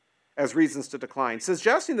 2% as reasons to decline,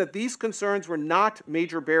 suggesting that these concerns were not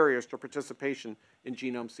major barriers to participation in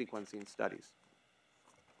genome sequencing studies.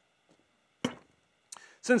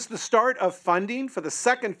 Since the start of funding for the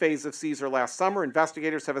second phase of CSER last summer,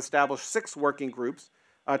 investigators have established 6 working groups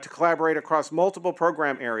to collaborate across multiple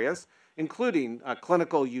program areas, including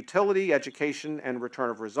clinical utility, education, and return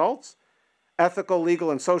of results, ethical,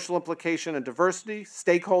 legal, and social implication and diversity,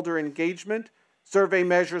 stakeholder engagement, survey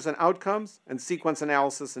measures and outcomes, and sequence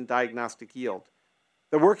analysis and diagnostic yield.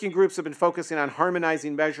 The working groups have been focusing on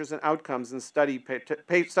harmonizing measures and outcomes in study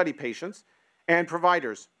patients and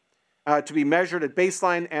providers to be measured at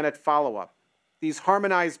baseline and at follow-up. These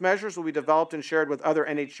harmonized measures will be developed and shared with other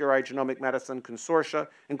NHGRI genomic medicine consortia,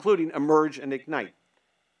 including eMERGE and IGNITE.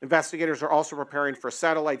 Investigators are also preparing for a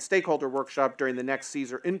satellite stakeholder workshop during the next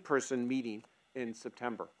CSER in-person meeting in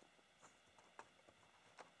September.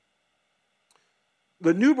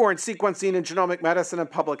 The Newborn Sequencing in Genomic Medicine and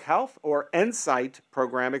Public Health, or NSIGHT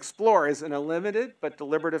program, explores in a limited but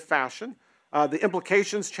deliberative fashion the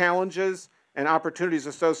implications, challenges, and opportunities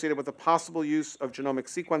associated with the possible use of genomic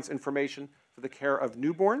sequence information for the care of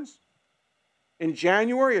newborns. In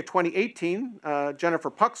January of 2018, Jennifer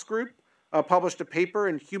Puck's group published a paper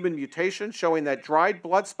in Human Mutation showing that dried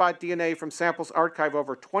blood spot DNA from samples archived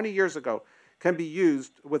over 20 years ago can be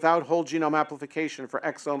used without whole genome amplification for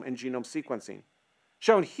exome and genome sequencing.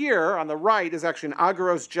 Shown here on the right is actually an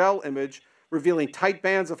agarose gel image revealing tight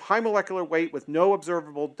bands of high molecular weight with no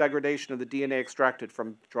observable degradation of the DNA extracted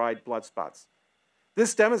from dried blood spots.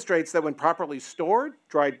 This demonstrates that when properly stored,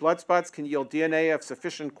 dried blood spots can yield DNA of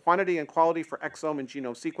sufficient quantity and quality for exome and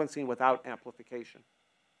genome sequencing without amplification.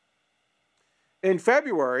 In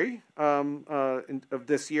February of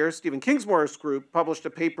this year, Stephen Kingsmore's group published a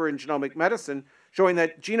paper in Genomic Medicine showing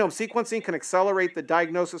that genome sequencing can accelerate the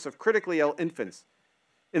diagnosis of critically ill infants.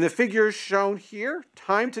 In the figures shown here,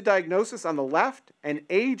 time to diagnosis on the left and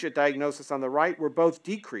age at diagnosis on the right were both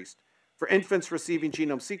decreased for infants receiving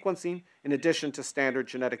genome sequencing in addition to standard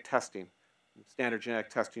genetic testing. Standard genetic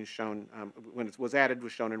testing shown, when it was added,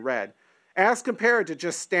 was shown in red, as compared to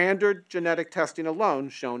just standard genetic testing alone,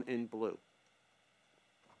 shown in blue.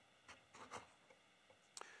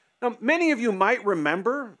 Now, many of you might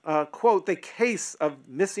remember, quote, the case of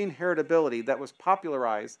missing heritability that was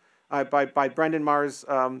popularized by Brendan Marr's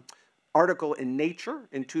article in Nature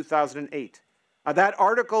in 2008. That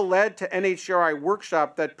article led to NHGRI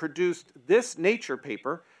workshop that produced this Nature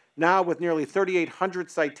paper, now with nearly 3,800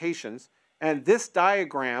 citations, and this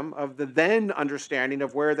diagram of the then understanding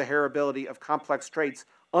of where the heritability of complex traits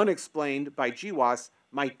unexplained by GWAS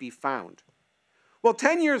might be found. Well,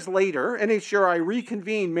 10 years later, NHGRI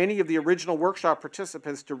reconvened many of the original workshop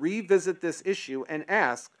participants to revisit this issue and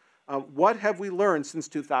ask, what have we learned since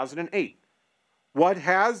 2008? What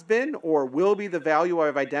has been or will be the value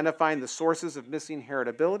of identifying the sources of missing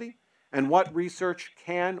heritability? And what research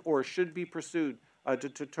can or should be pursued to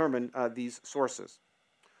determine these sources?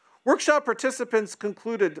 Workshop participants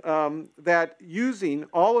concluded that using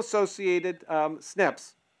all associated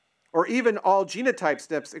SNPs, or even all genotype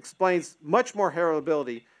SNPs, explains much more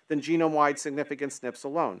heritability than genome-wide significant SNPs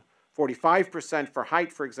alone. 45% for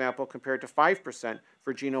height, for example, compared to 5%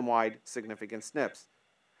 for genome-wide significant SNPs.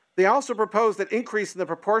 They also proposed that increase in the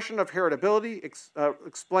proportion of heritability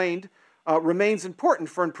explained remains important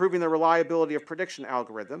for improving the reliability of prediction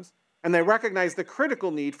algorithms, and they recognize the critical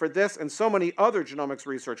need for this and so many other genomics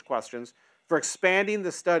research questions for expanding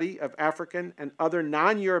the study of African and other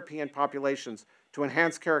non-European populations to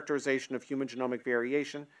enhance characterization of human genomic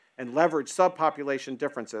variation and leverage subpopulation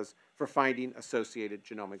differences for finding associated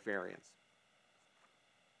genomic variants.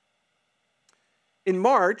 In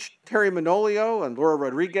March, Terry Manolio and Laura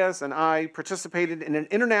Rodriguez and I participated in an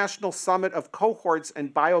international summit of cohorts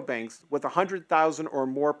and biobanks with 100,000 or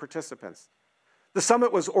more participants. The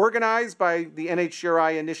summit was organized by the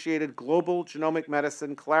NHGRI-initiated Global Genomic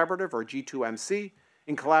Medicine Collaborative, or G2MC,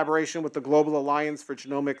 in collaboration with the Global Alliance for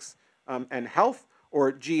Genomics and Health,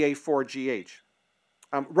 or GA4GH.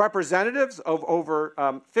 Representatives of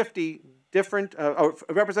over 50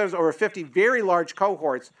 very large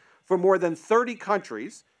cohorts from more than 30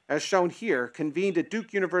 countries, as shown here, convened at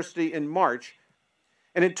Duke University in March.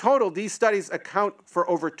 And in total, these studies account for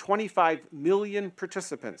over 25 million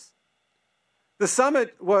participants. The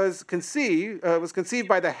summit was conceived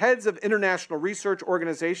by the heads of international research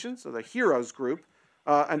organizations, so the HEROES group,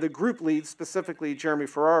 and the group leads, specifically Jeremy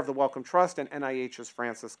Farrar of the Wellcome Trust and NIH's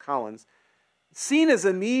Francis Collins, seen as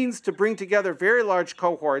a means to bring together very large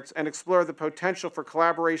cohorts and explore the potential for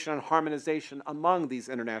collaboration and harmonization among these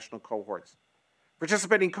international cohorts.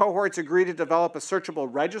 Participating cohorts agreed to develop a searchable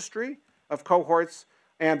registry of cohorts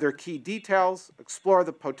and their key details, explore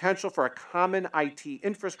the potential for a common IT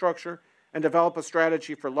infrastructure, and develop a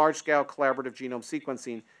strategy for large-scale collaborative genome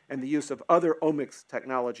sequencing and the use of other omics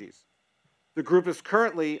technologies. The group is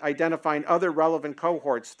currently identifying other relevant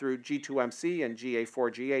cohorts through G2MC and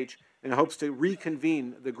GA4GH and hopes to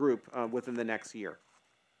reconvene the group within the next year.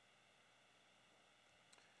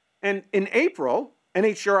 And in April,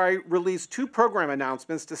 NHGRI released 2 program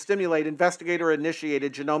announcements to stimulate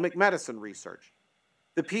investigator-initiated genomic medicine research.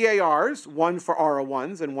 The PARs, one for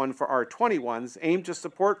R01s and one for R21s, aim to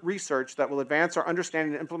support research that will advance our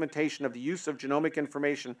understanding and implementation of the use of genomic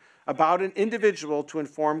information about an individual to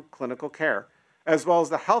inform clinical care, as well as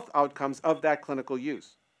the health outcomes of that clinical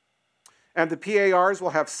use. And the PARs will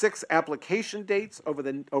have 6 application dates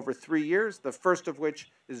over 3 years, the first of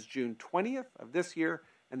which is June 20th of this year,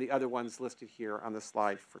 and the other ones listed here on the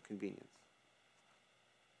slide for convenience.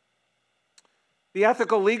 The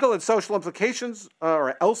Ethical, Legal, and Social Implications,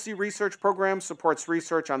 or ELSI research program, supports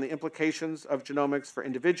research on the implications of genomics for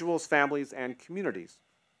individuals, families, and communities.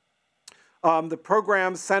 The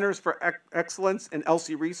program's Centers for Excellence in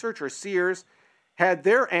ELSI Research, or CEERS, had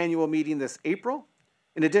their annual meeting this April.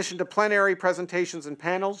 In addition to plenary presentations and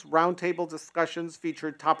panels, roundtable discussions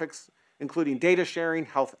featured topics including data sharing,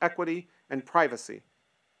 health equity, and privacy.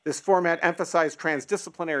 This format emphasized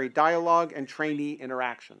transdisciplinary dialogue and trainee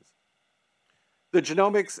interactions. The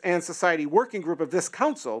Genomics and Society Working Group of this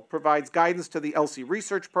council provides guidance to the ELSI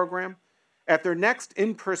research program. At their next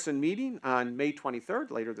in-person meeting on May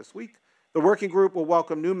 23rd, later this week, the working group will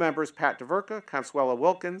welcome new members Pat Dverka, Consuela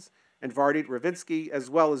Wilkins, and Vardit Ravinsky, as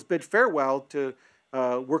well as bid farewell to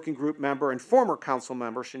working group member and former council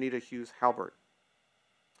member Shanita Hughes-Halbert.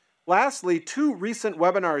 Lastly, 2 recent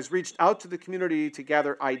webinars reached out to the community to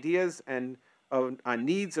gather ideas and on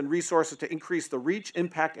needs and resources to increase the reach,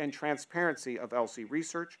 impact, and transparency of ELSI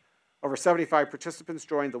research. Over 75 participants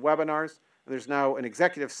joined the webinars, and there's now an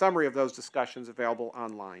executive summary of those discussions available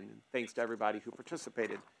online. And thanks to everybody who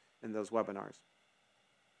participated in those webinars.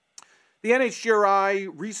 The NHGRI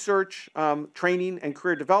Research Training and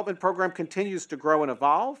Career Development Program continues to grow and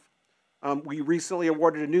evolve. We recently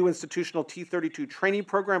awarded a new institutional T32 training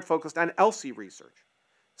program focused on ELSI research.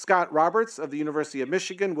 Scott Roberts of the University of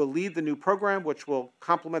Michigan will lead the new program, which will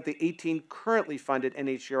complement the 18 currently funded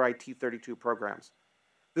NHGRI T32 programs.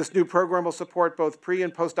 This new program will support both pre-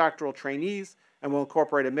 and postdoctoral trainees and will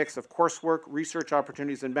incorporate a mix of coursework, research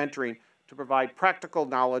opportunities, and mentoring to provide practical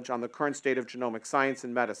knowledge on the current state of genomic science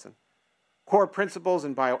and medicine. Core principles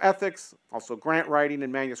in bioethics, also grant writing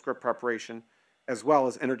and manuscript preparation, as well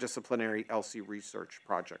as interdisciplinary ELSI research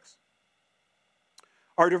projects.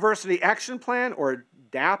 Our Diversity Action Plan, or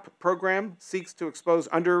DAP program, seeks to expose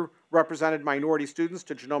underrepresented minority students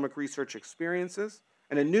to genomic research experiences,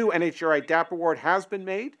 and a new NHGRI DAP award has been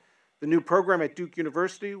made. The new program at Duke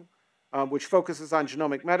University, which focuses on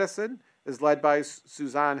genomic medicine, is led by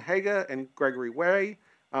Suzanne Haga and Gregory Way,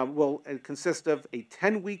 will consist of a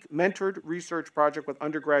 10-week mentored research project with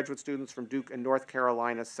undergraduate students from Duke and North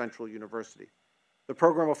Carolina Central University. The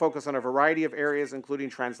program will focus on a variety of areas, including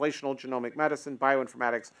translational genomic medicine,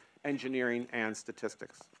 bioinformatics, engineering, and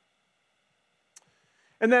statistics.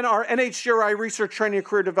 And then our NHGRI Research Training and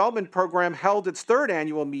Career Development Program held its 3rd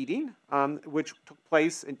annual meeting, which took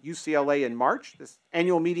place at UCLA in March. This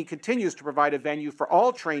annual meeting continues to provide a venue for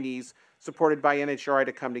all trainees supported by NHGRI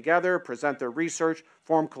to come together, present their research,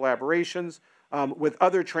 form collaborations with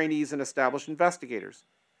other trainees and established investigators.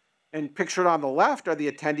 And pictured on the left are the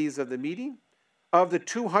attendees of the meeting. Of the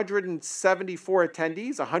 274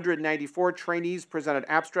 attendees, 194 trainees presented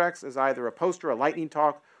abstracts as either a poster, a lightning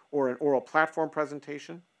talk, or an oral platform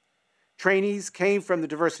presentation. Trainees came from the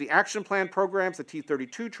Diversity Action Plan programs, the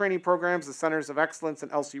T32 training programs, the Centers of Excellence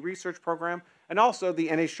and ELSI Research Program, and also the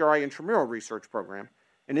NHGRI Intramural Research Program,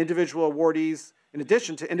 and individual awardees, in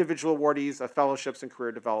addition to individual awardees of fellowships and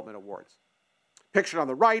career development awards. Pictured on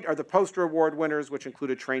the right are the poster award winners, which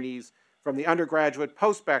included trainees from the undergraduate,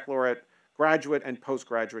 post-baccalaureate, graduate, and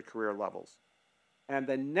postgraduate career levels. And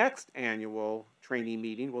the next annual trainee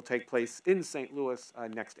meeting will take place in St. Louis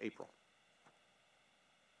next April.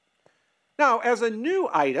 Now, as a new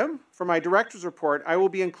item for my director's report, I will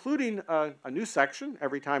be including a new section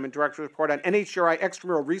every time in director's report on NHGRI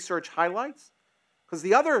extramural research highlights, because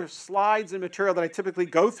the other slides and material that I typically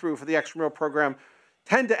go through for the extramural program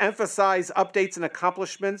tend to emphasize updates and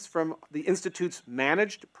accomplishments from the Institute's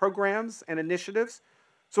managed programs and initiatives.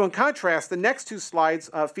 So in contrast, the next 2 slides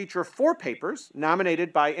feature 4 papers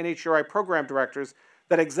nominated by NHGRI program directors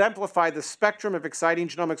that exemplify the spectrum of exciting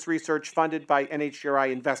genomics research funded by NHGRI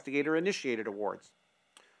investigator-initiated awards.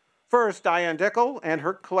 First, Diane Dickel and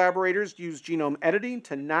her collaborators used genome editing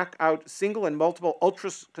to knock out single and multiple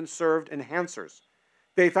ultra-conserved enhancers.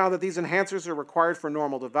 They found that these enhancers are required for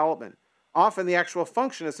normal development. Often the actual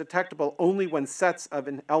function is detectable only when sets of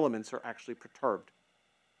elements are actually perturbed.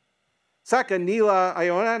 Second, Neela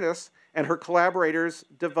Ioannidis and her collaborators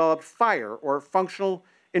developed FIRE, or Functional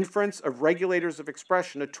Inference of Regulators of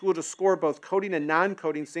Expression, a tool to score both coding and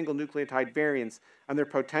non-coding single nucleotide variants and their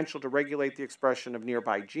potential to regulate the expression of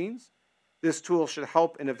nearby genes. This tool should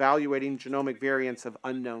help in evaluating genomic variants of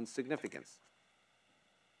unknown significance.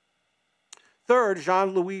 Third,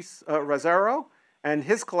 Jean-Louis Razaro and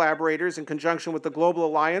his collaborators, in conjunction with the Global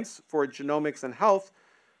Alliance for Genomics and Health,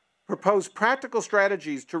 proposed practical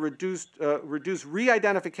strategies to reduce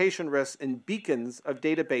re-identification risks in beacons of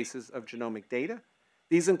databases of genomic data.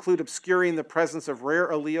 These include obscuring the presence of rare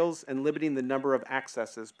alleles and limiting the number of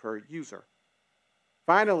accesses per user.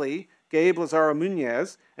 Finally, Gabe Lazaro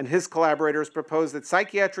Muñez and his collaborators proposed that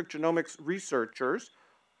psychiatric genomics researchers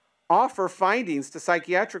offer findings to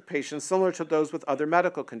psychiatric patients similar to those with other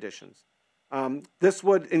medical conditions. This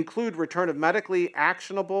would include return of medically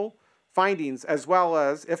actionable findings, as well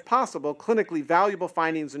as, if possible, clinically valuable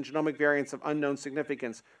findings in genomic variants of unknown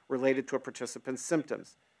significance related to a participant's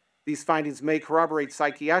symptoms. These findings may corroborate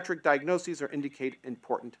psychiatric diagnoses or indicate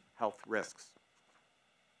important health risks.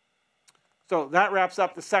 So that wraps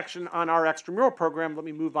up the section on our extramural program. Let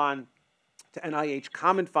me move on to NIH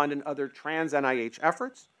Common Fund and other trans-NIH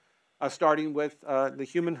efforts, starting with the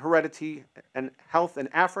Human Heredity and Health in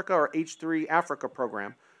Africa, or H3 Africa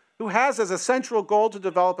program, who has as a central goal to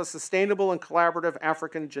develop a sustainable and collaborative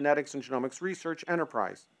African genetics and genomics research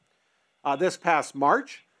enterprise. This past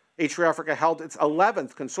March, H3 Africa held its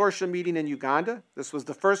 11th consortium meeting in Uganda. This was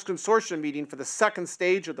the first consortium meeting for the second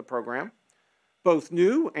stage of the program. Both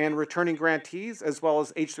new and returning grantees, as well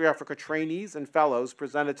as H3 Africa trainees and fellows,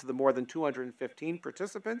 presented to the more than 215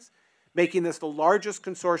 participants, making this the largest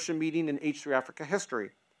consortium meeting in H3 Africa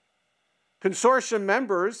history. Consortium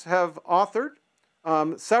members have authored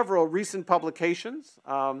several recent publications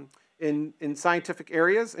in scientific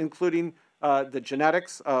areas, including the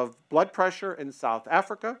genetics of blood pressure in South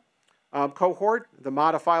Africa cohort, the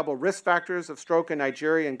modifiable risk factors of stroke in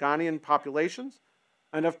Nigeria and Ghanaian populations,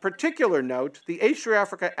 and of particular note, the H3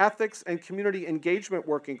 Africa Ethics and Community Engagement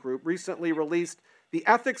Working Group recently released the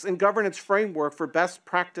Ethics and Governance Framework for Best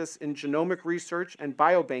Practice in Genomic Research and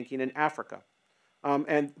Biobanking in Africa.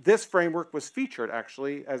 And this framework was featured,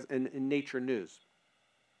 actually, as in Nature News.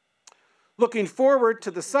 Looking forward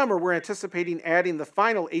to the summer, we're anticipating adding the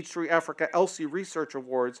final H3 Africa ELSI Research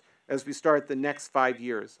Awards as we start the next 5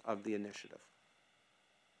 years of the initiative.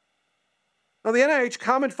 Now, the NIH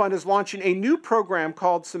Common Fund is launching a new program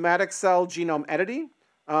called Somatic Cell Genome Editing,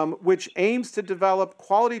 which aims to develop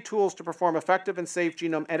quality tools to perform effective and safe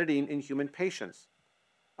genome editing in human patients.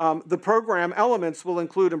 The program elements will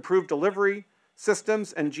include improved delivery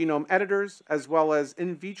systems and genome editors, as well as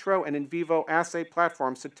in vitro and in vivo assay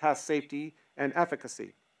platforms to test safety and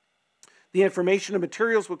efficacy. The information and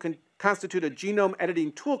materials will constitute a genome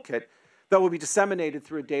editing toolkit that will be disseminated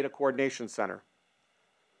through a data coordination center.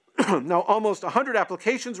 Now, almost 100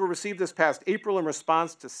 applications were received this past April in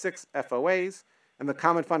response to 6 FOAs, and the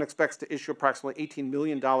Common Fund expects to issue approximately $18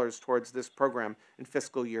 million towards this program in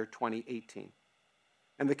fiscal year 2018.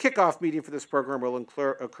 And the kickoff meeting for this program will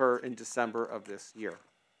occur in December of this year.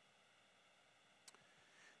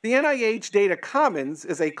 The NIH Data Commons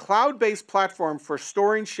is a cloud-based platform for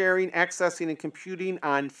storing, sharing, accessing, and computing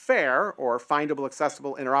on FAIR, or findable,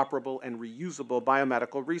 accessible, interoperable, and reusable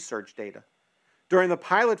biomedical research data. During the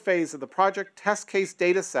pilot phase of the project, test case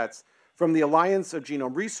data sets from the Alliance of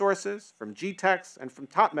Genome Resources, from GTEx, and from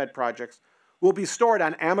TopMed projects will be stored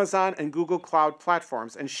on Amazon and Google Cloud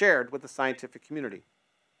platforms and shared with the scientific community.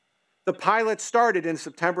 The pilot started in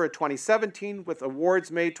September of 2017 with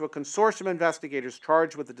awards made to a consortium of investigators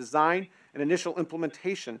charged with the design and initial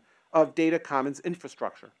implementation of Data Commons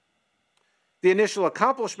infrastructure. The initial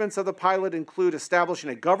accomplishments of the pilot include establishing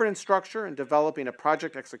a governance structure and developing a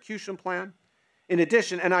project execution plan. In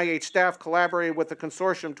addition, NIH staff collaborated with the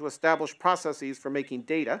consortium to establish processes for making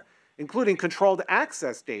data, including controlled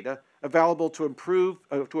access data, available to approved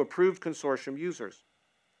consortium users.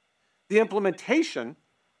 The implementation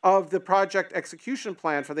of the project execution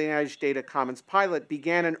plan for the NIH Data Commons pilot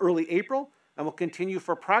began in early April and will continue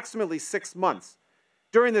for approximately 6 months.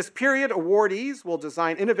 During this period, awardees will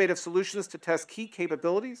design innovative solutions to test key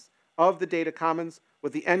capabilities of the Data Commons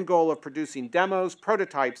with the end goal of producing demos,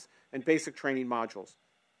 prototypes, and basic training modules.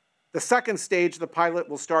 The second stage of the pilot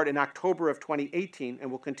will start in October of 2018 and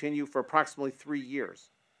will continue for approximately 3 years.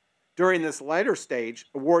 During this later stage,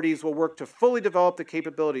 awardees will work to fully develop the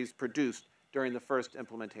capabilities produced during the first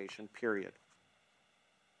implementation period.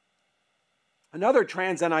 Another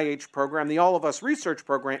trans-NIH program, the All of Us Research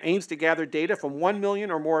Program, aims to gather data from 1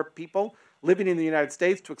 million or more people living in the United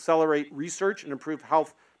States to accelerate research and improve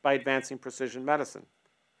health by advancing precision medicine.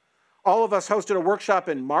 All of Us hosted a workshop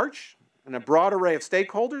in March, and a broad array of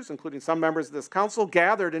stakeholders, including some members of this council,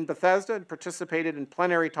 gathered in Bethesda and participated in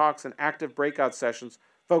plenary talks and active breakout sessions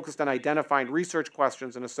focused on identifying research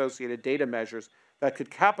questions and associated data measures that could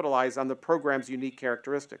capitalize on the program's unique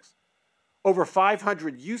characteristics. Over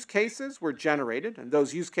 500 use cases were generated, and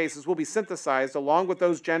those use cases will be synthesized along with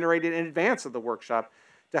those generated in advance of the workshop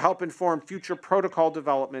to help inform future protocol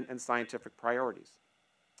development and scientific priorities.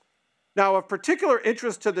 Now, of particular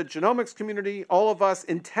interest to the genomics community, All of Us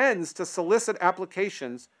intends to solicit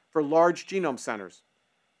applications for large genome centers.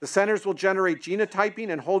 The centers will generate genotyping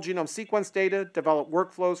and whole genome sequence data, develop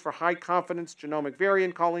workflows for high-confidence genomic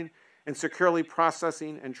variant calling, and securely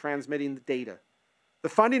processing and transmitting the data. The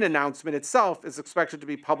funding announcement itself is expected to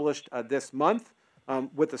be published this month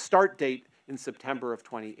with a start date in September of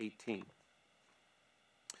 2018.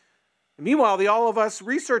 Meanwhile, the All of Us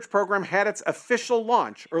research program had its official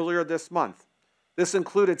launch earlier this month. This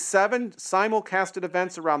included 7 simulcasted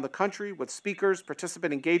events around the country with speakers,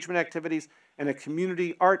 participant engagement activities, and a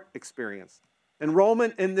community art experience.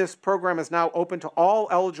 Enrollment in this program is now open to all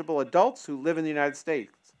eligible adults who live in the United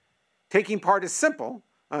States. Taking part is simple.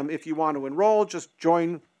 If you want to enroll, just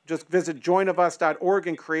visit joinofus.org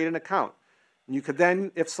and create an account. And you could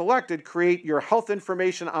then, if selected, create your health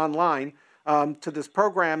information online to this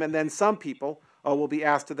program, and then some people will be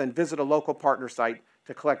asked to then visit a local partner site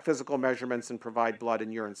to collect physical measurements and provide blood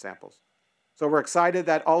and urine samples. So we're excited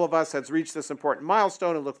that All of Us has reached this important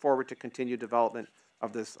milestone and look forward to continued development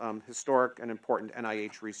of this historic and important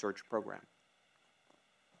NIH research program.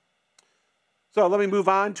 So let me move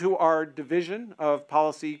on to our Division of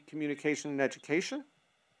Policy, Communication, and Education.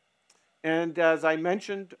 And as I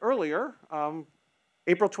mentioned earlier,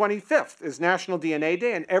 April 25th is National DNA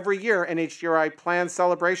Day, and every year NHGRI plans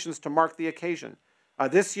celebrations to mark the occasion.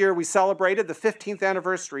 This year we celebrated the 15th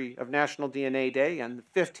anniversary of National DNA Day and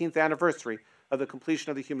the 15th anniversary of the completion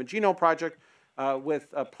of the Human Genome Project with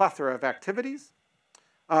a plethora of activities.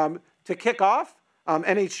 To kick off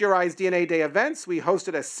NHGRI's DNA Day events, we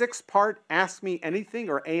hosted a 6-part Ask Me Anything,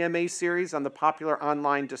 or AMA, series on the popular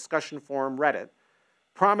online discussion forum Reddit.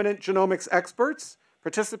 Prominent genomics experts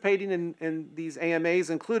participating in these AMAs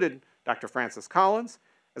included Dr. Francis Collins,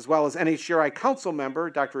 as well as NHGRI Council member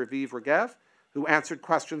Dr. Aviv Regev, who answered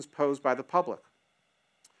questions posed by the public.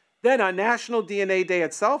 Then on National DNA Day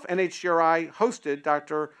itself, NHGRI hosted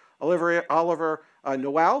Dr. Oliver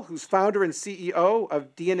Noel, who's founder and CEO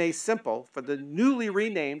of DNA Simple, for the newly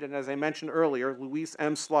renamed, and as I mentioned earlier, Louise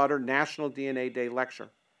M. Slaughter National DNA Day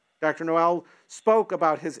Lecture. Dr. Noel spoke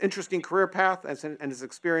about his interesting career path and his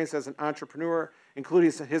experience as an entrepreneur,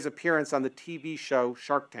 including his appearance on the TV show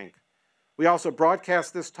Shark Tank. We also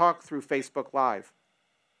broadcast this talk through Facebook Live.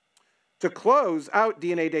 To close out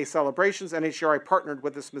DNA Day celebrations, NHGRI partnered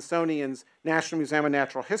with the Smithsonian's National Museum of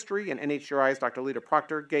Natural History, and NHGRI's Dr. Lita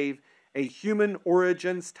Proctor gave a Human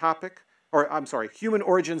Origins Human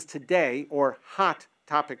Origins Today, or HOT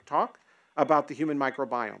topic talk about the human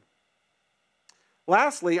microbiome.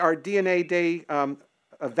 Lastly, our DNA Day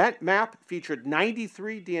event map featured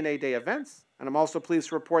 93 DNA Day events, and I'm also pleased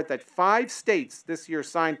to report that 5 states this year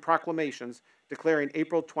signed proclamations declaring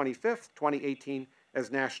April 25th, 2018 as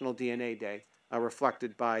National DNA Day,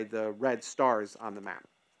 reflected by the red stars on the map.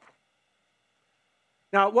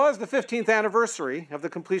 Now, it was the 15th anniversary of the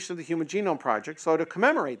completion of the Human Genome Project, so to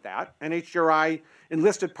commemorate that, NHGRI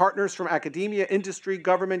enlisted partners from academia, industry,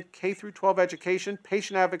 government, K-12 education,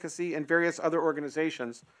 patient advocacy, and various other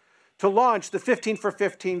organizations to launch the 15 for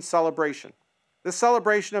 15 celebration. This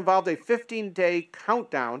celebration involved a 15-day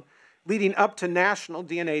countdown leading up to National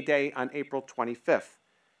DNA Day on April 25th,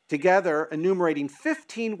 together enumerating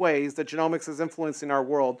 15 ways that genomics is influencing our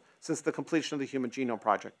world since the completion of the Human Genome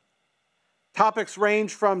Project. Topics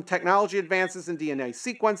range from technology advances in DNA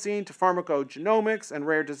sequencing to pharmacogenomics and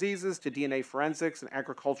rare diseases to DNA forensics and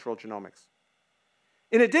agricultural genomics.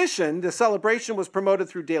 In addition, the celebration was promoted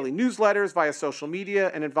through daily newsletters, via social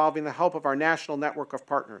media, and involving the help of our national network of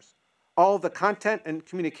partners. All of the content and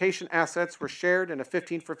communication assets were shared in a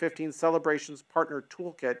 15 for 15 celebrations partner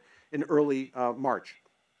toolkit in early March.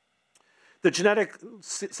 The Genetic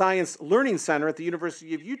Science Learning Center at the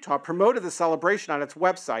University of Utah promoted the celebration on its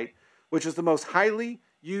website, which is the most highly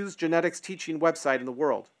used genetics teaching website in the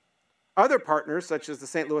world. Other partners, such as the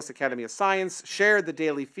St. Louis Academy of Science, shared the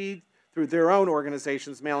daily feed through their own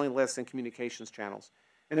organizations' mailing lists and communications channels.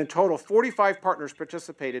 And in total, 45 partners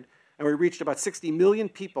participated, and we reached about 60 million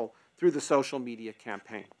people through the social media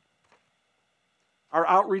campaign. Our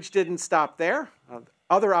outreach didn't stop there.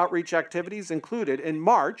 Other outreach activities included, in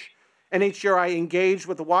March, NHGRI engaged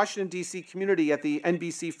with the Washington, D.C. community at the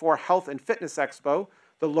NBC4 Health and Fitness Expo,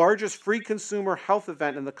 the largest free consumer health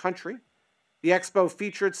event in the country. The expo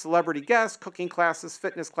featured celebrity guests, cooking classes,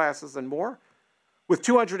 fitness classes, and more. With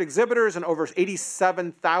 200 exhibitors and over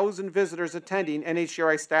 87,000 visitors attending,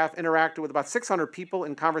 NHGRI staff interacted with about 600 people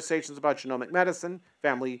in conversations about genomic medicine,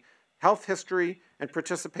 family health history, and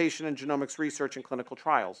participation in genomics research and clinical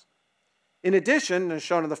trials. In addition, as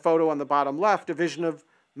shown in the photo on the bottom left, Division of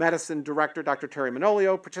Medicine Director Dr. Terry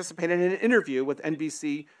Manolio participated in an interview with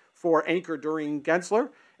NBC4 anchor Doreen Gensler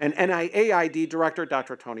and NIAID Director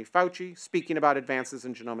Dr. Tony Fauci, speaking about advances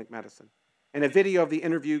in genomic medicine. And a video of the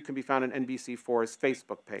interview can be found on NBC4's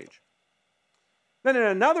Facebook page. Then in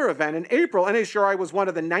another event in April, NHGRI was one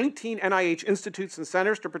of the 19 NIH institutes and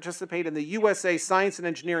centers to participate in the USA Science and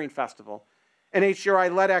Engineering Festival.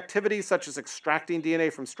 NHGRI led activities such as extracting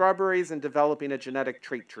DNA from strawberries and developing a genetic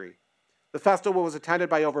trait tree. The festival was attended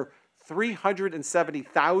by over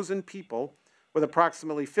 370,000 people, with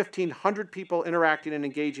approximately 1,500 people interacting and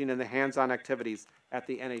engaging in the hands-on activities at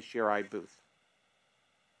the NHGRI booth.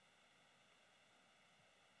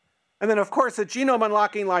 And then, of course, the Genome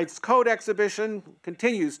Unlocking Life's Code exhibition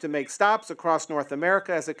continues to make stops across North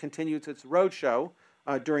America as it continues its roadshow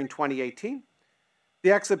during 2018.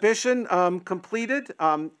 The exhibition completed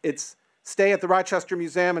its stay at the Rochester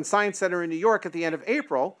Museum and Science Center in New York at the end of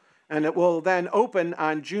April, and it will then open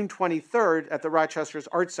on June 23rd at the Rochester's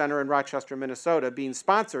Art Center in Rochester, Minnesota, being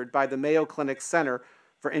sponsored by the Mayo Clinic Center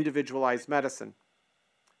for Individualized Medicine.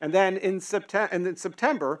 And then in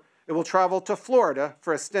September, it will travel to Florida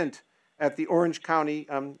for a stint at the Orange County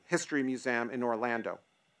History Museum in Orlando.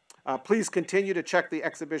 Please continue to check the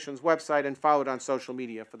exhibition's website and follow it on social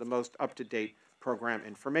media for the most up-to-date program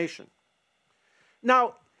information.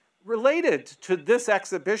 Now, related to this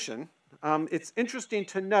exhibition, it's interesting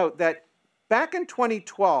to note that back in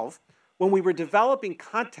 2012, when we were developing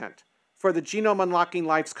content for the Genome Unlocking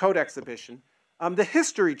Life's Code exhibition, the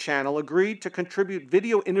History Channel agreed to contribute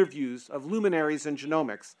video interviews of luminaries in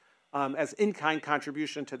genomics as in-kind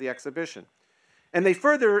contribution to the exhibition. And they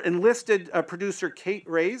further enlisted producer Kate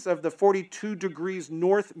Reyes of the 42 Degrees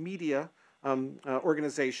North Media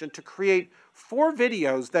organization to create 4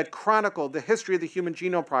 videos that chronicled the history of the Human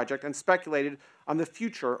Genome Project and speculated on the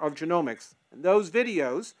future of genomics. And those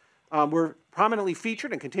videos were prominently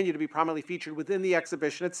featured and continue to be prominently featured within the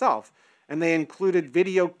exhibition itself. And they included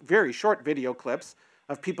very short video clips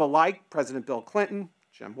of people like President Bill Clinton,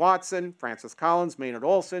 Jim Watson, Francis Collins, Maynard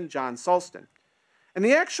Olson, John Sulston. And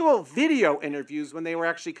the actual video interviews, when they were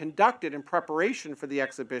actually conducted in preparation for the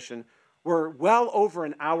exhibition, were well over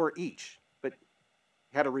an hour each, but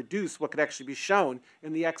had to reduce what could actually be shown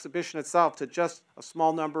in the exhibition itself to just a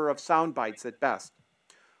small number of sound bites at best.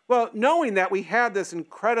 Well, knowing that we had this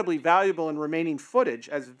incredibly valuable and remaining footage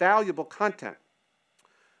as valuable content,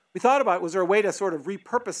 we thought about, was there a way to sort of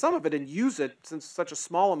repurpose some of it and use it, since such a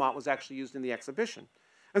small amount was actually used in the exhibition.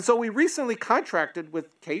 And so we recently contracted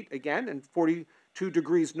with Kate, again, and 42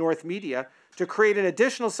 Degrees North Media, to create an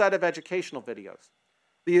additional set of educational videos.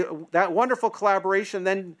 That wonderful collaboration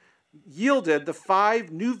then yielded the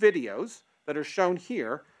 5 new videos that are shown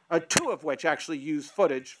here, 2 of which actually use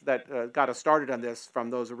footage that got us started on this from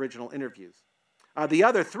those original interviews. The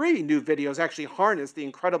other 3 new videos actually harness the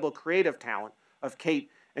incredible creative talent of Kate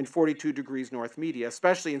and 42 Degrees North Media,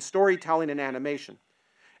 especially in storytelling and animation.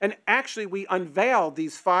 And actually, we unveiled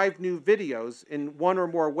these 5 new videos in one or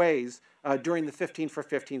more ways during the 15 for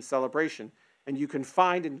 15 celebration. And you can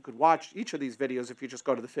find and you could watch each of these videos if you just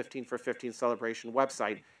go to the 15 for 15 celebration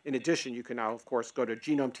website. In addition, you can now, of course, go to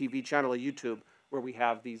Genome TV channel at YouTube, where we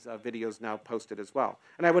have these videos now posted as well.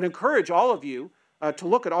 And I would encourage all of you to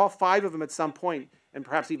look at all 5 of them at some point and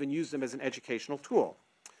perhaps even use them as an educational tool.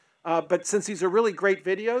 But since these are really great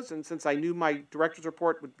videos, and since I knew my director's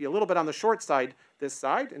report would be a little bit on the short side this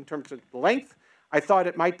side in terms of length, I thought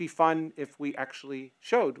it might be fun if we actually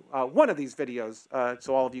showed one of these videos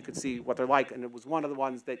so all of you could see what they're like. And it was one of the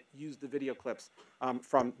ones that used the video clips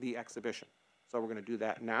from the exhibition. So we're going to do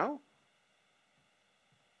that now.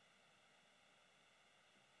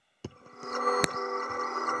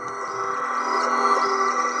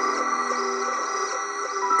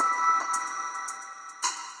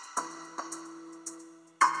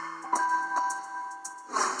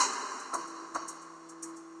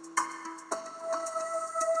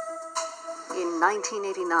 In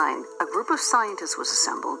 1989, a group of scientists was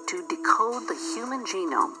assembled to decode the human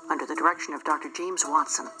genome under the direction of Dr. James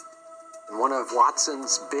Watson. One of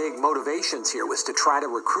Watson's big motivations here was to try to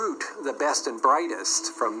recruit the best and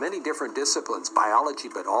brightest from many different disciplines, biology,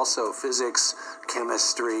 but also physics,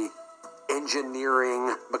 chemistry,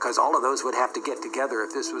 engineering, because all of those would have to get together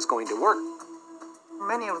if this was going to work.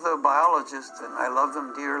 Many of the biologists, and I love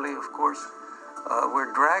them dearly, of course,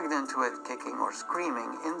 were dragged into it kicking or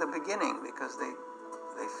screaming in the beginning because they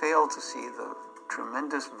failed to see the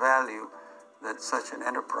tremendous value that such an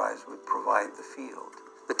enterprise would provide the field.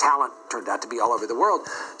 The talent turned out to be all over the world.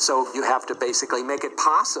 So you have to basically make it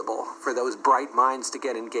possible for those bright minds to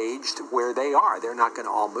get engaged where they are. They're not going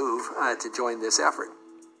to all move to join this effort.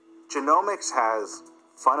 Genomics has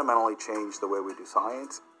fundamentally changed the way we do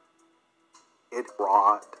science. It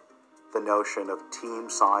brought the notion of team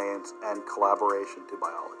science and collaboration to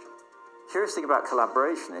biology. Curious thing about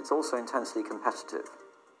collaboration, it's also intensely competitive.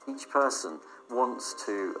 Each person wants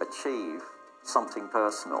to achieve something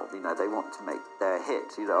personal. You know, they want to make their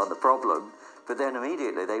hit, you know, on the problem, but then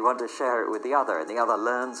immediately they want to share it with the other, and the other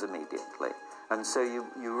learns immediately. And so you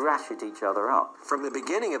ratchet each other up. From the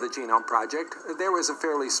beginning of the Genome Project, there was a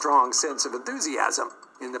fairly strong sense of enthusiasm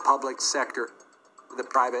in the public sector, the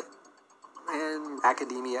private, and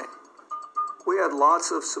academia. We had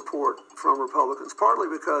lots of support from Republicans, partly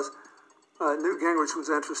because Newt Gingrich was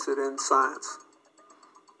interested in science,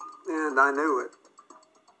 and I knew it.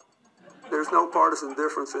 There's no partisan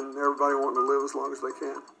difference in everybody wanting to live as long as they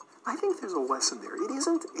can. I think there's a lesson there. It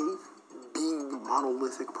isn't a big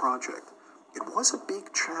monolithic project. It was a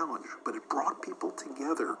big challenge, but it brought people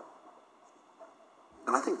together.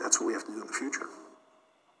 And I think that's what we have to do in the future.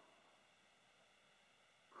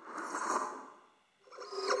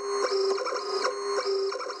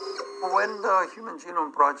 When the Human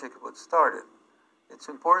Genome Project was started, it's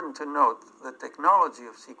important to note the technology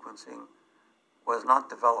of sequencing was not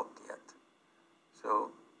developed yet.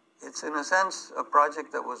 So it's, in a sense, a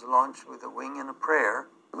project that was launched with a wing and a prayer.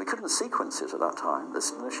 We couldn't sequence it at that time. The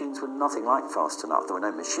machines were nothing like fast enough. There were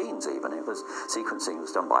no machines even. Sequencing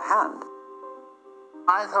was done by hand.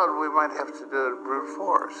 I thought we might have to do it brute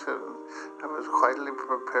force, and I was quietly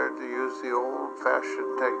prepared to use the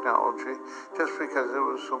old-fashioned technology just because it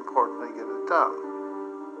was so important to get it done.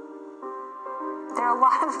 There are a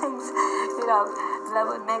lot of things, that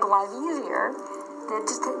would make life easier that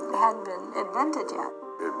just hadn't been invented yet.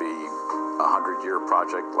 It would be a 100-year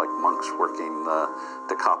project, like monks working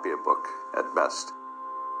to copy a book at best.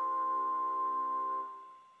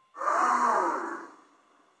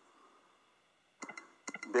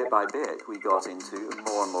 Bit by bit, we got into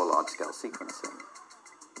more and more large-scale sequencing.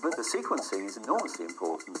 But the sequencing is enormously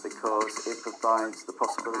important because it provides the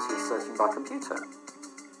possibility of searching by computer.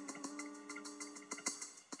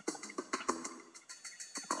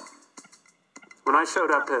 When I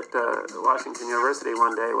showed up at Washington University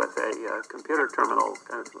one day with a computer terminal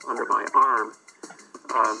kind of under my arm,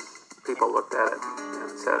 people looked at it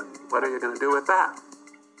and said, "What are you going to do with that?"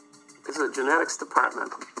 This is a genetics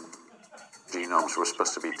department. Genomes were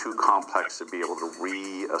supposed to be too complex to be able to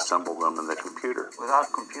reassemble them in the computer.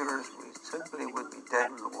 Without computers, we simply would be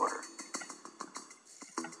dead in the water.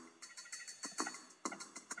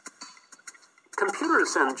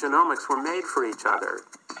 Computers and genomics were made for each other.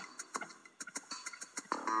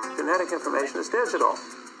 Genetic information is digital.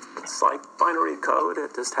 It's like binary code.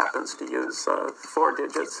 It just happens to use 4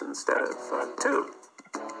 digits instead of 2.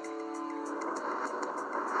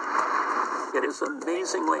 It is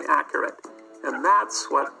amazingly accurate. And that's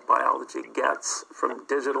what biology gets from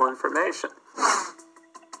digital information.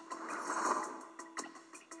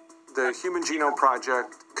 The Human Genome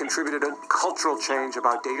Project contributed a cultural change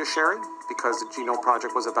about data sharing because the Genome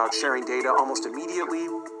Project was about sharing data almost immediately.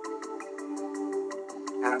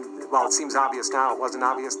 And while it seems obvious now, it wasn't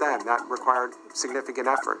obvious then. That required significant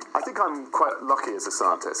effort. I think I'm quite lucky as a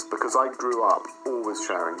scientist because I grew up always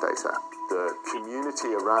sharing data. The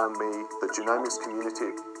community around me, the genomics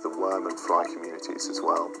community, the worm and fly communities as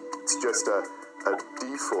well. It's just a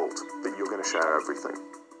default that you're going to share everything.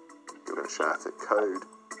 You're going to share the code.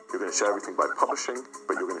 You're going to share everything by publishing,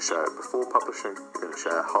 but you're going to share it before publishing. You're going to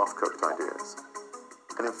share half-cooked ideas.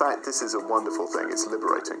 And in fact, this is a wonderful thing. It's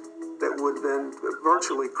liberating. That would have been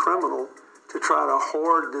virtually criminal to try to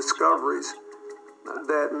hoard discoveries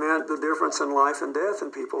that meant the difference in life and death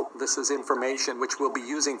in people. This is information which we'll be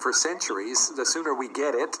using for centuries. The sooner we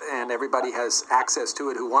get it and everybody has access to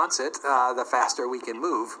it who wants it, the faster we can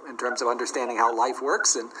move in terms of understanding how life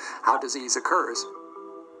works and how disease occurs.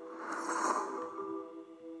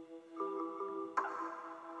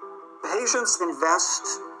 Patients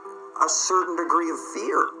invest a certain degree of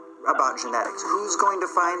fear about genetics. Who's going to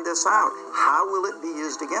find this out? How will it be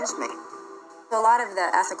used against me? A lot of the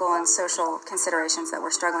ethical and social considerations that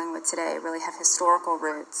we're struggling with today really have historical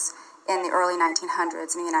roots in the early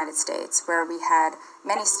 1900s in the United States, where we had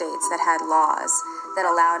many states that had laws that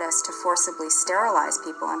allowed us to forcibly sterilize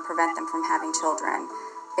people and prevent them from having children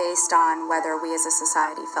based on whether we as a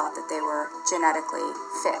society felt that they were genetically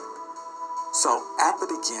fit. So at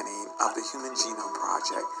the beginning of the Human Genome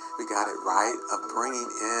Project, we got it right of bringing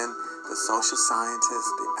in the social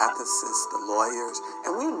scientists, the ethicists, the lawyers,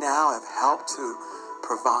 and we now have helped to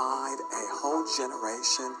provide a whole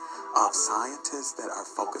generation of scientists that are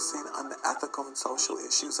focusing on the ethical and social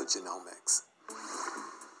issues of genomics.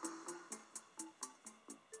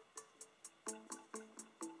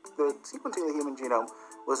 The sequencing of the human genome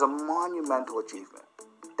was a monumental achievement.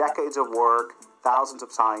 Decades of work, thousands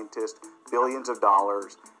of scientists, billions of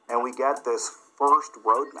dollars, and we get this first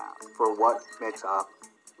roadmap for what makes up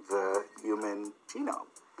the human genome.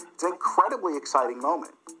 It's an incredibly exciting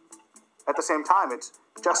moment. At the same time, it's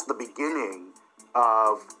just the beginning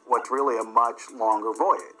of what's really a much longer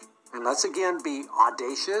voyage. And let's again be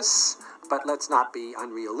audacious, but let's not be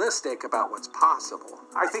unrealistic about what's possible.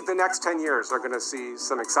 I think the next 10 years are going to see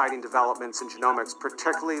some exciting developments in genomics,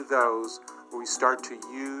 particularly those where we start to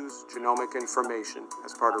use genomic information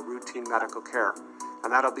as part of routine medical care.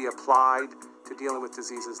 And that'll be applied to dealing with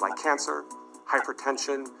diseases like cancer,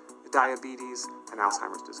 hypertension, diabetes, and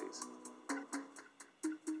Alzheimer's disease.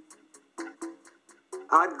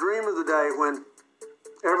 I dream of the day when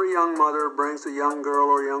every young mother brings a young girl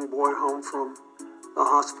or young boy home from the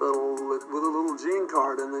hospital with a little gene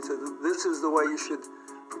card, and they say, this is the way you should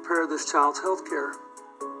prepare this child's health care.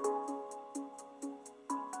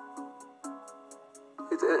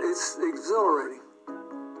 It's exhilarating.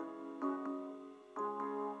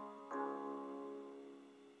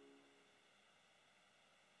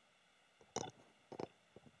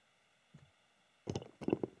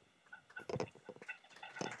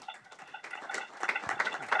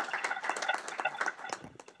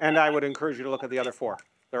 And I would encourage you to look at the other four.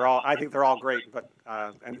 I think they're all great, but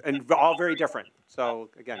and all very different. So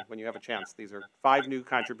again, when you have a chance, these are 5 new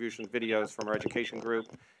contribution videos from our education group,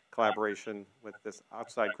 collaboration with this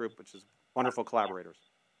outside group, which is wonderful collaborators.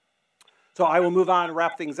 So I will move on and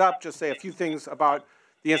wrap things up, just say a few things about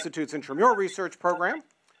the Institute's intramural research program,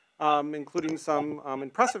 including some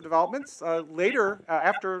impressive developments. Later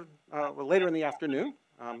in the afternoon,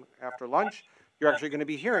 after lunch, you're actually going to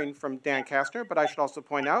be hearing from Dan Kastner, but I should also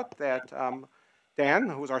point out that Dan,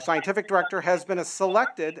 who is our scientific director, has been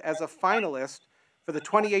selected as a finalist for the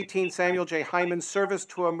 2018 Samuel J. Hyman Service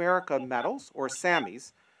to America Medals, or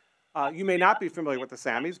SAMMYs. You may not be familiar with the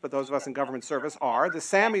SAMMYs, but those of us in government service are. The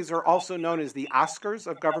SAMMYs are also known as the Oscars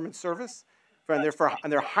of government service, and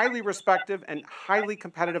they're highly respected and highly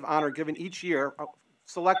competitive honor given each year,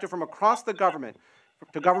 selected from across the government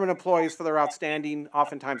to government employees for their outstanding,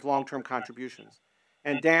 oftentimes long-term contributions.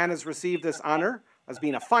 And Dan has received this honor as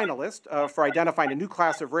being a finalist for identifying a new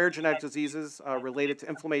class of rare genetic diseases related to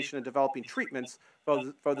inflammation and developing treatments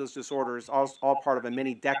for those disorders, all part of a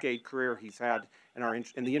many-decade career he's had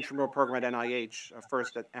in the intramural program at NIH,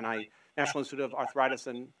 first at National Institute of Arthritis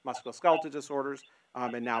and Musculoskeletal Disorders,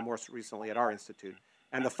 and now more recently at our institute.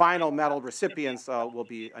 And the final medal recipients will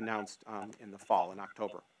be announced in the fall, in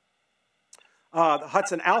October. The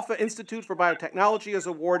Hudson Alpha Institute for Biotechnology has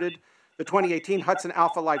awarded the 2018 Hudson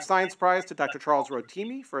Alpha Life Science Prize to Dr. Charles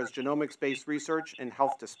Rotimi for his genomics-based research in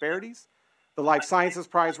health disparities. The Life Sciences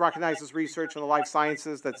Prize recognizes research in the life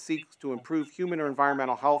sciences that seeks to improve human or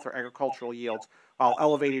environmental health or agricultural yields while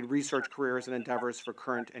elevating research careers and endeavors for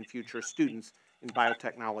current and future students in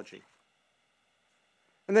biotechnology.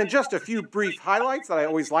 And then just a few brief highlights that I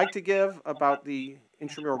always like to give about the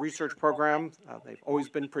intramural research program. They've always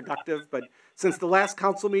been productive, but since the last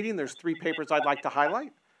council meeting, there's 3 papers I'd like to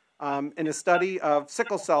highlight. In a study of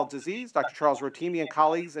sickle cell disease, Dr. Charles Rotimi and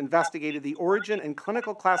colleagues investigated the origin and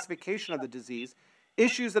clinical classification of the disease,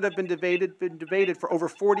 issues that have been debated for over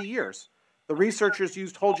 40 years. The researchers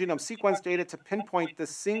used whole genome sequence data to pinpoint the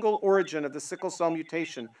single origin of the sickle cell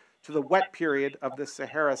mutation to the wet period of the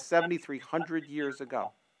Sahara 7,300 years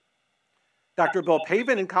ago. Dr. Bill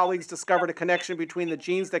Pavin and colleagues discovered a connection between the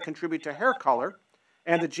genes that contribute to hair color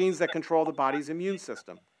and the genes that control the body's immune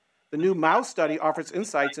system. The new mouse study offers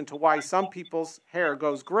insights into why some people's hair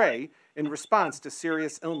goes gray in response to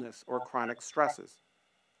serious illness or chronic stresses.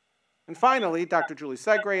 And finally, Dr. Julie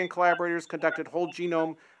Segre and collaborators conducted whole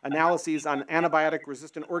genome analyses on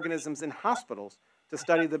antibiotic-resistant organisms in hospitals to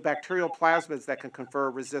study the bacterial plasmids that can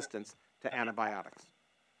confer resistance to antibiotics.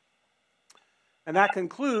 And that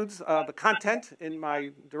concludes the content in my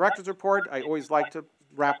director's report. I always like to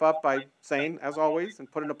wrap up by saying, as always,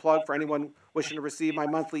 and put in a plug for anyone wishing to receive my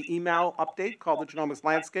monthly email update called the Genomics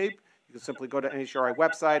Landscape. You can simply go to NHGRI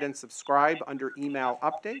website and subscribe under email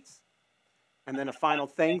updates. And then a final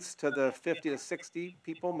thanks to the 50 to 60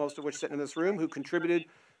 people, most of which sit in this room, who contributed,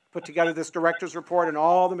 put together this director's report and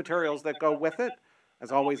all the materials that go with it.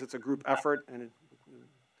 As always, it's a group effort, and it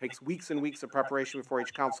takes weeks and weeks of preparation before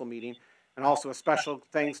each council meeting. And also a special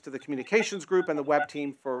thanks to the communications group and the web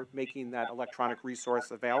team for making that electronic resource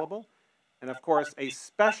available. And of course, a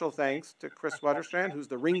special thanks to Chris Wetterstrand, who's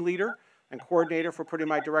the ringleader and coordinator for putting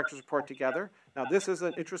my director's report together. Now, this is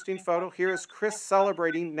an interesting photo. Here is Chris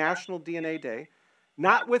celebrating National DNA Day,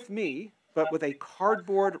 not with me, but with a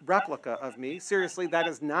cardboard replica of me. Seriously, that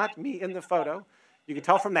is not me in the photo. You can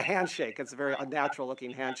tell from the handshake. It's a very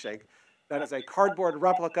unnatural-looking handshake. That is a cardboard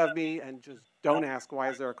replica of me, and just don't ask why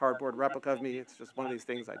is there a cardboard replica of me. It's just one of these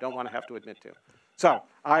things I don't want to have to admit to. So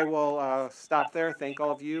I will stop there, thank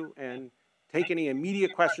all of you, and take any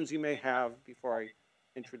immediate questions you may have before I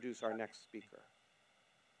introduce our next speaker.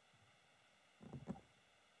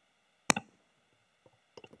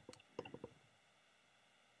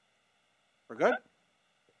 We're good?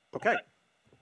 Okay.